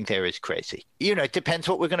not being there is crazy. It depends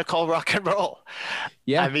what we're going to call rock and roll.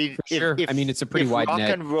 Yeah, I mean, for sure. It's a pretty wide net. Rock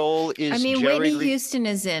and roll is Whitney Houston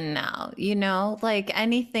is in now, like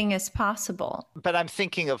anything is possible. But I'm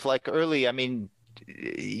thinking of early, Al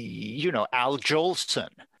Jolson,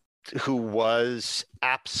 who was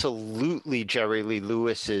absolutely Jerry Lee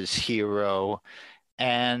Lewis's hero,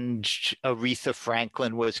 and Aretha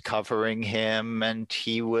Franklin was covering him, and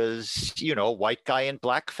he was, a white guy in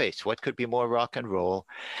blackface. What could be more rock and roll?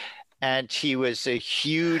 And he was a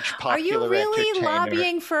huge popular entertainer. Are you really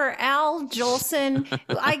lobbying for Al Jolson?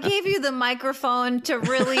 I gave you the microphone to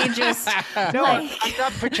really just No, I'm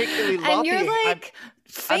not particularly lobbying. And you're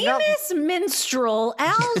famous minstrel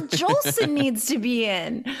Al Jolson needs to be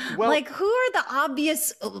in. Well, who are the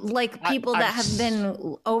obvious people that have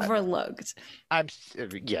been overlooked? And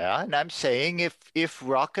I'm saying if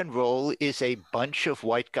rock and roll is a bunch of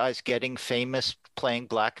white guys getting famous playing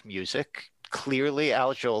black music, clearly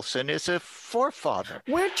Al Jolson is a forefather.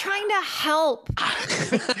 We're trying to help.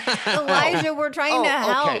 Elijah, we're trying to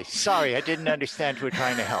help. Okay, sorry, I didn't understand we're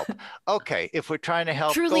trying to help. Okay, if we're trying to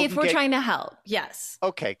help. Truly, if we're trying to help, yes.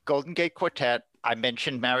 Okay, Golden Gate Quartet. I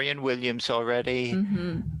mentioned Marion Williams already.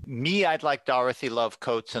 Me, I'd like Dorothy Love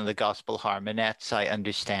Coates and the Gospel Harmonettes. I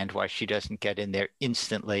understand why she doesn't get in there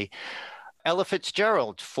instantly. Ella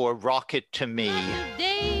Fitzgerald for Rocket to Me.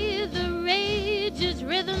 Today the rage is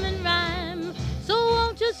rhythm and rhyme. So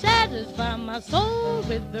won't you to satisfy my soul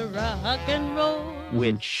with the rock and roll.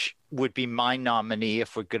 Which would be my nominee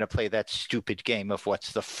if we're going to play that stupid game of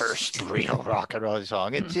what's the first real rock and roll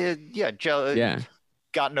song. It's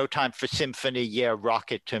Got No Time for Symphony,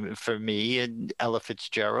 Rocket for me, and Ella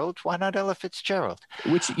Fitzgerald. Why not Ella Fitzgerald?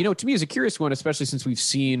 Which, to me is a curious one, especially since we've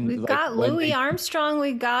seen... We've got Louis Armstrong,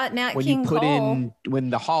 we've got Nat King Cole. When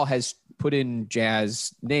the Hall has put in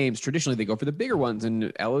jazz names, traditionally they go for the bigger ones,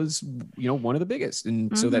 and Ella's, one of the biggest.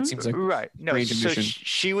 And so that seems like strange admission.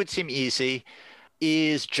 She would seem easy.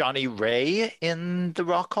 Is Johnny Ray in the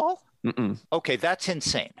Rock Hall? Mm-mm. Okay, that's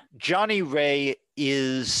insane. Johnny Ray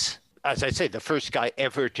is... as I say, the first guy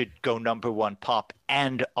ever to go number one pop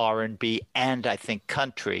and R&B and I think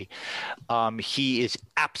country. He is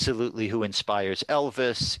absolutely who inspires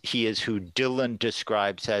Elvis. He is who Dylan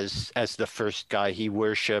describes as the first guy he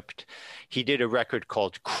worshipped. He did a record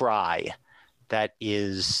called Cry that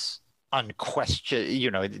is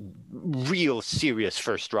unquestioned, real serious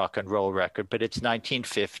first rock and roll record, but it's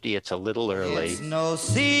 1950. It's a little early. It's no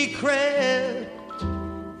secret.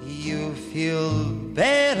 You feel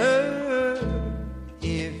better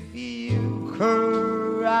if you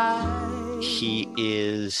cry. He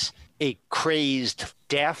is a crazed,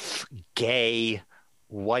 deaf, gay,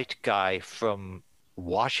 white guy from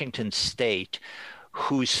Washington State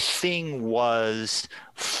whose thing was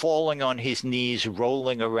falling on his knees,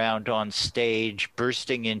 rolling around on stage,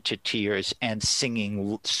 bursting into tears, and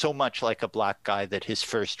singing so much like a black guy that his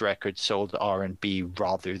first record sold R&B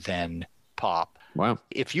rather than pop. Wow.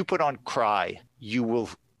 If you put on Cry, you will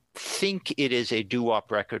think it is a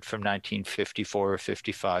doo-wop record from 1954 or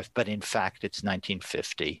 55, but in fact, it's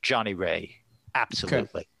 1950. Johnny Ray,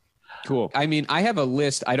 absolutely. Okay. Cool. I mean, I have a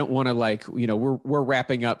list. I don't want to we're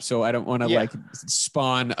wrapping up, so I don't want to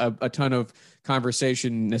spawn a ton of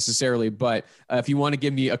conversation necessarily. But if you want to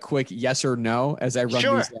give me a quick yes or no as I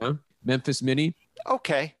run these down. Memphis Minnie.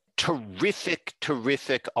 Okay. Terrific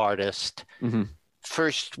artist. Mm-hmm.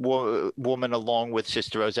 First woman along with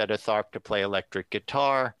Sister Rosetta Tharpe to play electric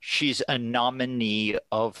guitar. She's a nominee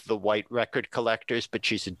of the White Record Collectors, but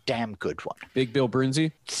she's a damn good one. Big Bill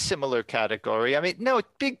Broonzy? Similar category. I mean, no,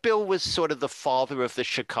 Big Bill was sort of the father of the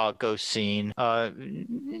Chicago scene.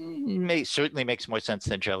 Certainly makes more sense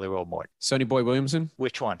than Jelly Roll Morton. Sonny Boy Williamson?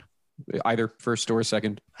 Which one? Either first or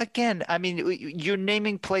second. Again, I mean, you're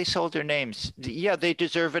naming placeholder names. Yeah, they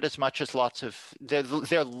deserve it as much as there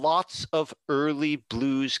are lots of early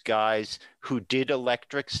blues guys who did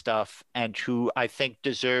electric stuff and who I think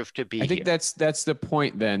deserve to be. I think that's the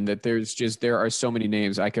point then, that there are so many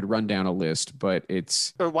names. I could run down a list, but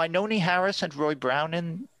it's... Or Wynonie Harris and Roy Brown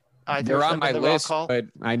in... They're on my list, but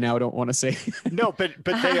I now don't want to say. No, but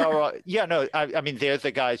they are. I mean, they're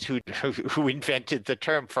the guys who invented the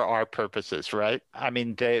term for our purposes, right? I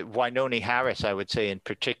mean, Wynonie Harris, I would say in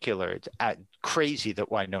particular, it's crazy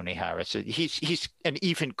that Wynonie Harris. He's an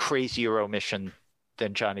even crazier omission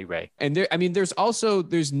than Johnny Ray. And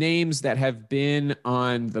there's names that have been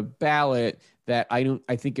on the ballot that I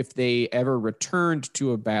think if they ever returned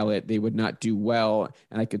to a ballot, they would not do well.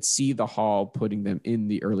 And I could see the Hall putting them in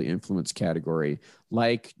the early influence category,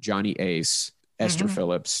 like Johnny Ace, Esther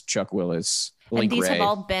Phillips, Chuck Willis, Link and these Ray. have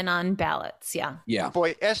all been on ballots. Yeah. Yeah.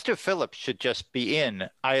 Boy, Esther Phillips should just be in.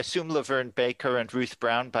 I assume Laverne Baker and Ruth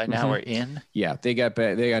Brown by now are in. Yeah. They got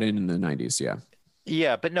in the 90s. Yeah.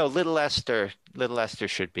 Yeah, but no, Little Esther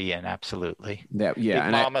should be in, absolutely. Big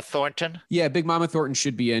Mama Thornton? Yeah, Big Mama Thornton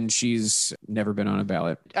should be in. She's never been on a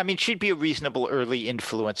ballot. I mean, she'd be a reasonable early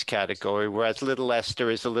influence category, whereas Little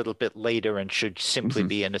Esther is a little bit later and should simply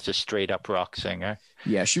be in as a straight-up rock singer.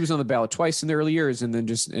 Yeah, she was on the ballot twice in the early years and then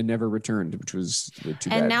just never returned, which was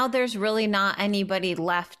too bad. And now there's really not anybody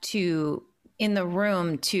left in the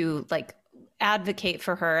room to, advocate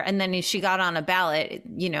for her, and then if she got on a ballot,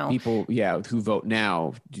 people who vote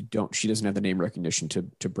now she doesn't have the name recognition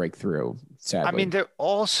to break through, sadly. I mean, there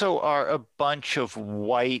also are a bunch of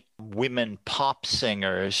white women pop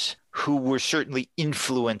singers who were certainly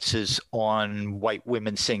influences on white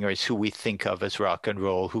women singers who we think of as rock and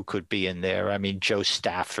roll who could be in there. I mean, Jo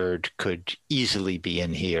Stafford could easily be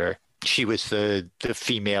in here. She was the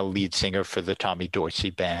female lead singer for the Tommy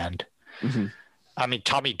Dorsey band. Mm-hmm. I mean,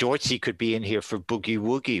 Tommy Dorsey could be in here for Boogie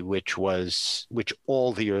Woogie, which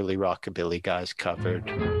all the early rockabilly guys covered.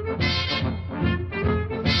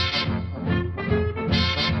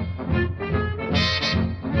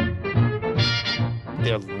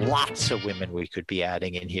 There are lots of women we could be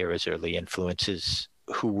adding in here as early influences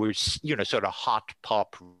who were, sort of hot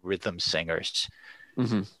pop rhythm singers.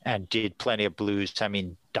 Mm-hmm. And did plenty of blues. I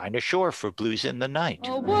mean, Dinah Shore for Blues in the Night.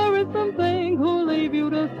 A worrisome thing who leave you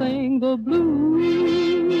to sing the blues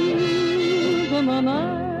in the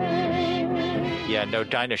night. Yeah, no,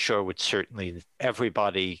 Dinah Shore would certainly,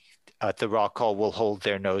 everybody at the Rock Hall will hold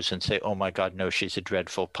their nose and say, oh my God, no, she's a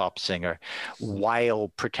dreadful pop singer, while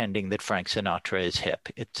pretending that Frank Sinatra is hip.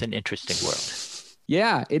 It's an interesting world.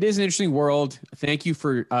 Yeah, it is an interesting world. Thank you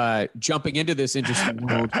for jumping into this interesting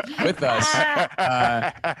world with us.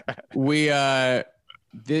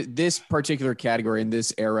 This particular category in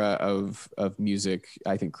this era of music,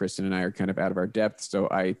 I think Kristen and I are kind of out of our depth. So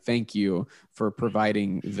I thank you for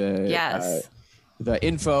providing the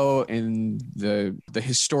info and the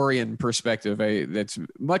historian perspective. That's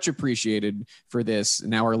much appreciated for this.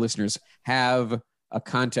 Now our listeners have a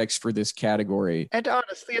context for this category. And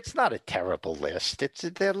honestly, it's not a terrible list.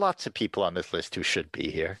 There are lots of people on this list who should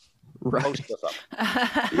be here. Right. Most of them.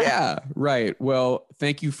 Yeah, right. Well,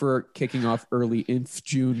 thank you for kicking off early Inf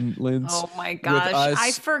June, Linz. Oh my gosh,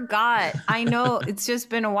 I forgot. I know it's just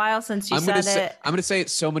been a while since you said it. I'm going to say it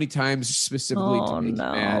so many times specifically to make you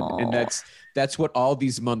mad, and that's what all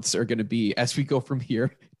these months are going to be as we go from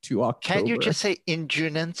here to October. Can't you just say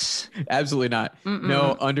indunance? Absolutely not.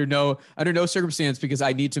 No, under no circumstance, because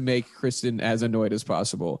I need to make Kristen as annoyed as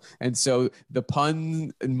possible. And so the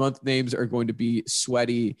pun and month names are going to be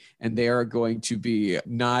sweaty, and they are going to be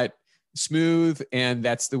not smooth, and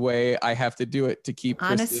that's the way I have to do it to keep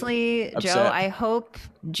Kristen honestly upset. Joe, I hope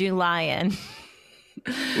Julian.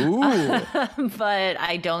 Ooh. But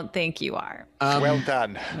I don't think you are. Well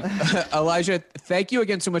done. Elijah, thank you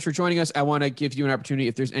again so much for joining us. I want to give you an opportunity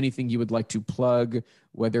if there's anything you would like to plug,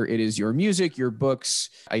 whether it is your music, your books,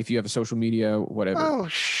 if you have a social media, whatever. Oh,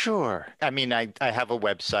 sure. I mean, I have a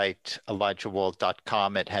website,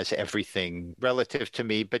 ElijahWald.com. It has everything relative to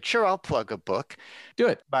me, but sure, I'll plug a book. Do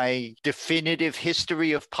it. My definitive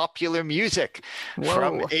history of popular music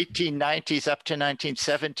from 1890s up to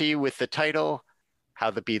 1970 with the title,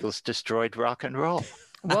 How the Beatles Destroyed Rock and Roll.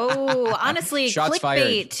 Whoa, honestly, Shots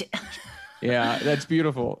clickbait. fired. Yeah, that's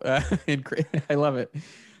beautiful. I love it.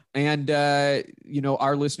 And,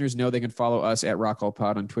 our listeners know they can follow us at Rock Hall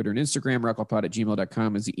Pod on Twitter and Instagram.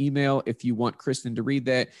 rockhallpod@gmail.com is the email. If you want Kristen to read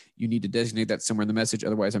that, you need to designate that somewhere in the message.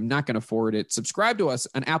 Otherwise, I'm not going to forward it. Subscribe to us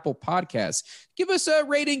on Apple Podcasts. Give us a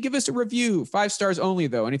rating. Give us a review. 5 stars only,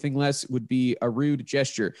 though. Anything less would be a rude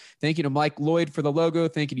gesture. Thank you to Mike Lloyd for the logo.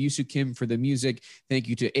 Thank you to Yusu Kim for the music. Thank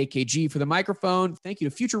you to AKG for the microphone. Thank you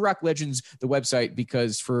to Future Rock Legends, the website,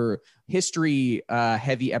 because for history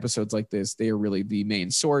heavy episodes like this, they are really the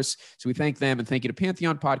main source. So we thank them, and thank you to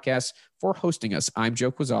Pantheon Podcasts for hosting us. I'm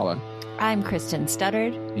Joe Quazala. I'm Kristen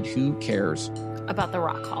Studdard. And who cares about the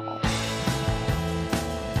Rock Hall?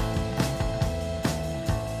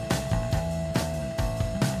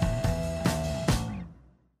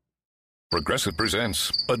 Progressive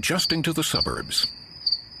presents Adjusting to the Suburbs.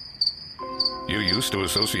 You used to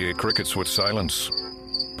associate crickets with silence.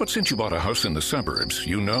 But since you bought a house in the suburbs,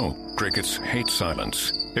 you know crickets hate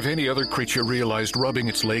silence. If any other creature realized rubbing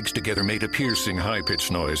its legs together made a piercing,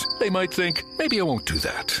 high-pitched noise, they might think, maybe I won't do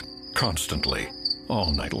that. Constantly.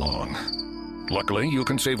 All night long. Luckily, you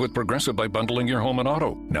can save with Progressive by bundling your home and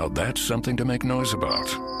auto. Now that's something to make noise about.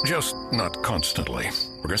 Just not constantly.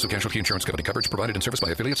 Progressive Casualty Insurance Company coverage provided in service by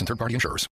affiliates and third-party insurers.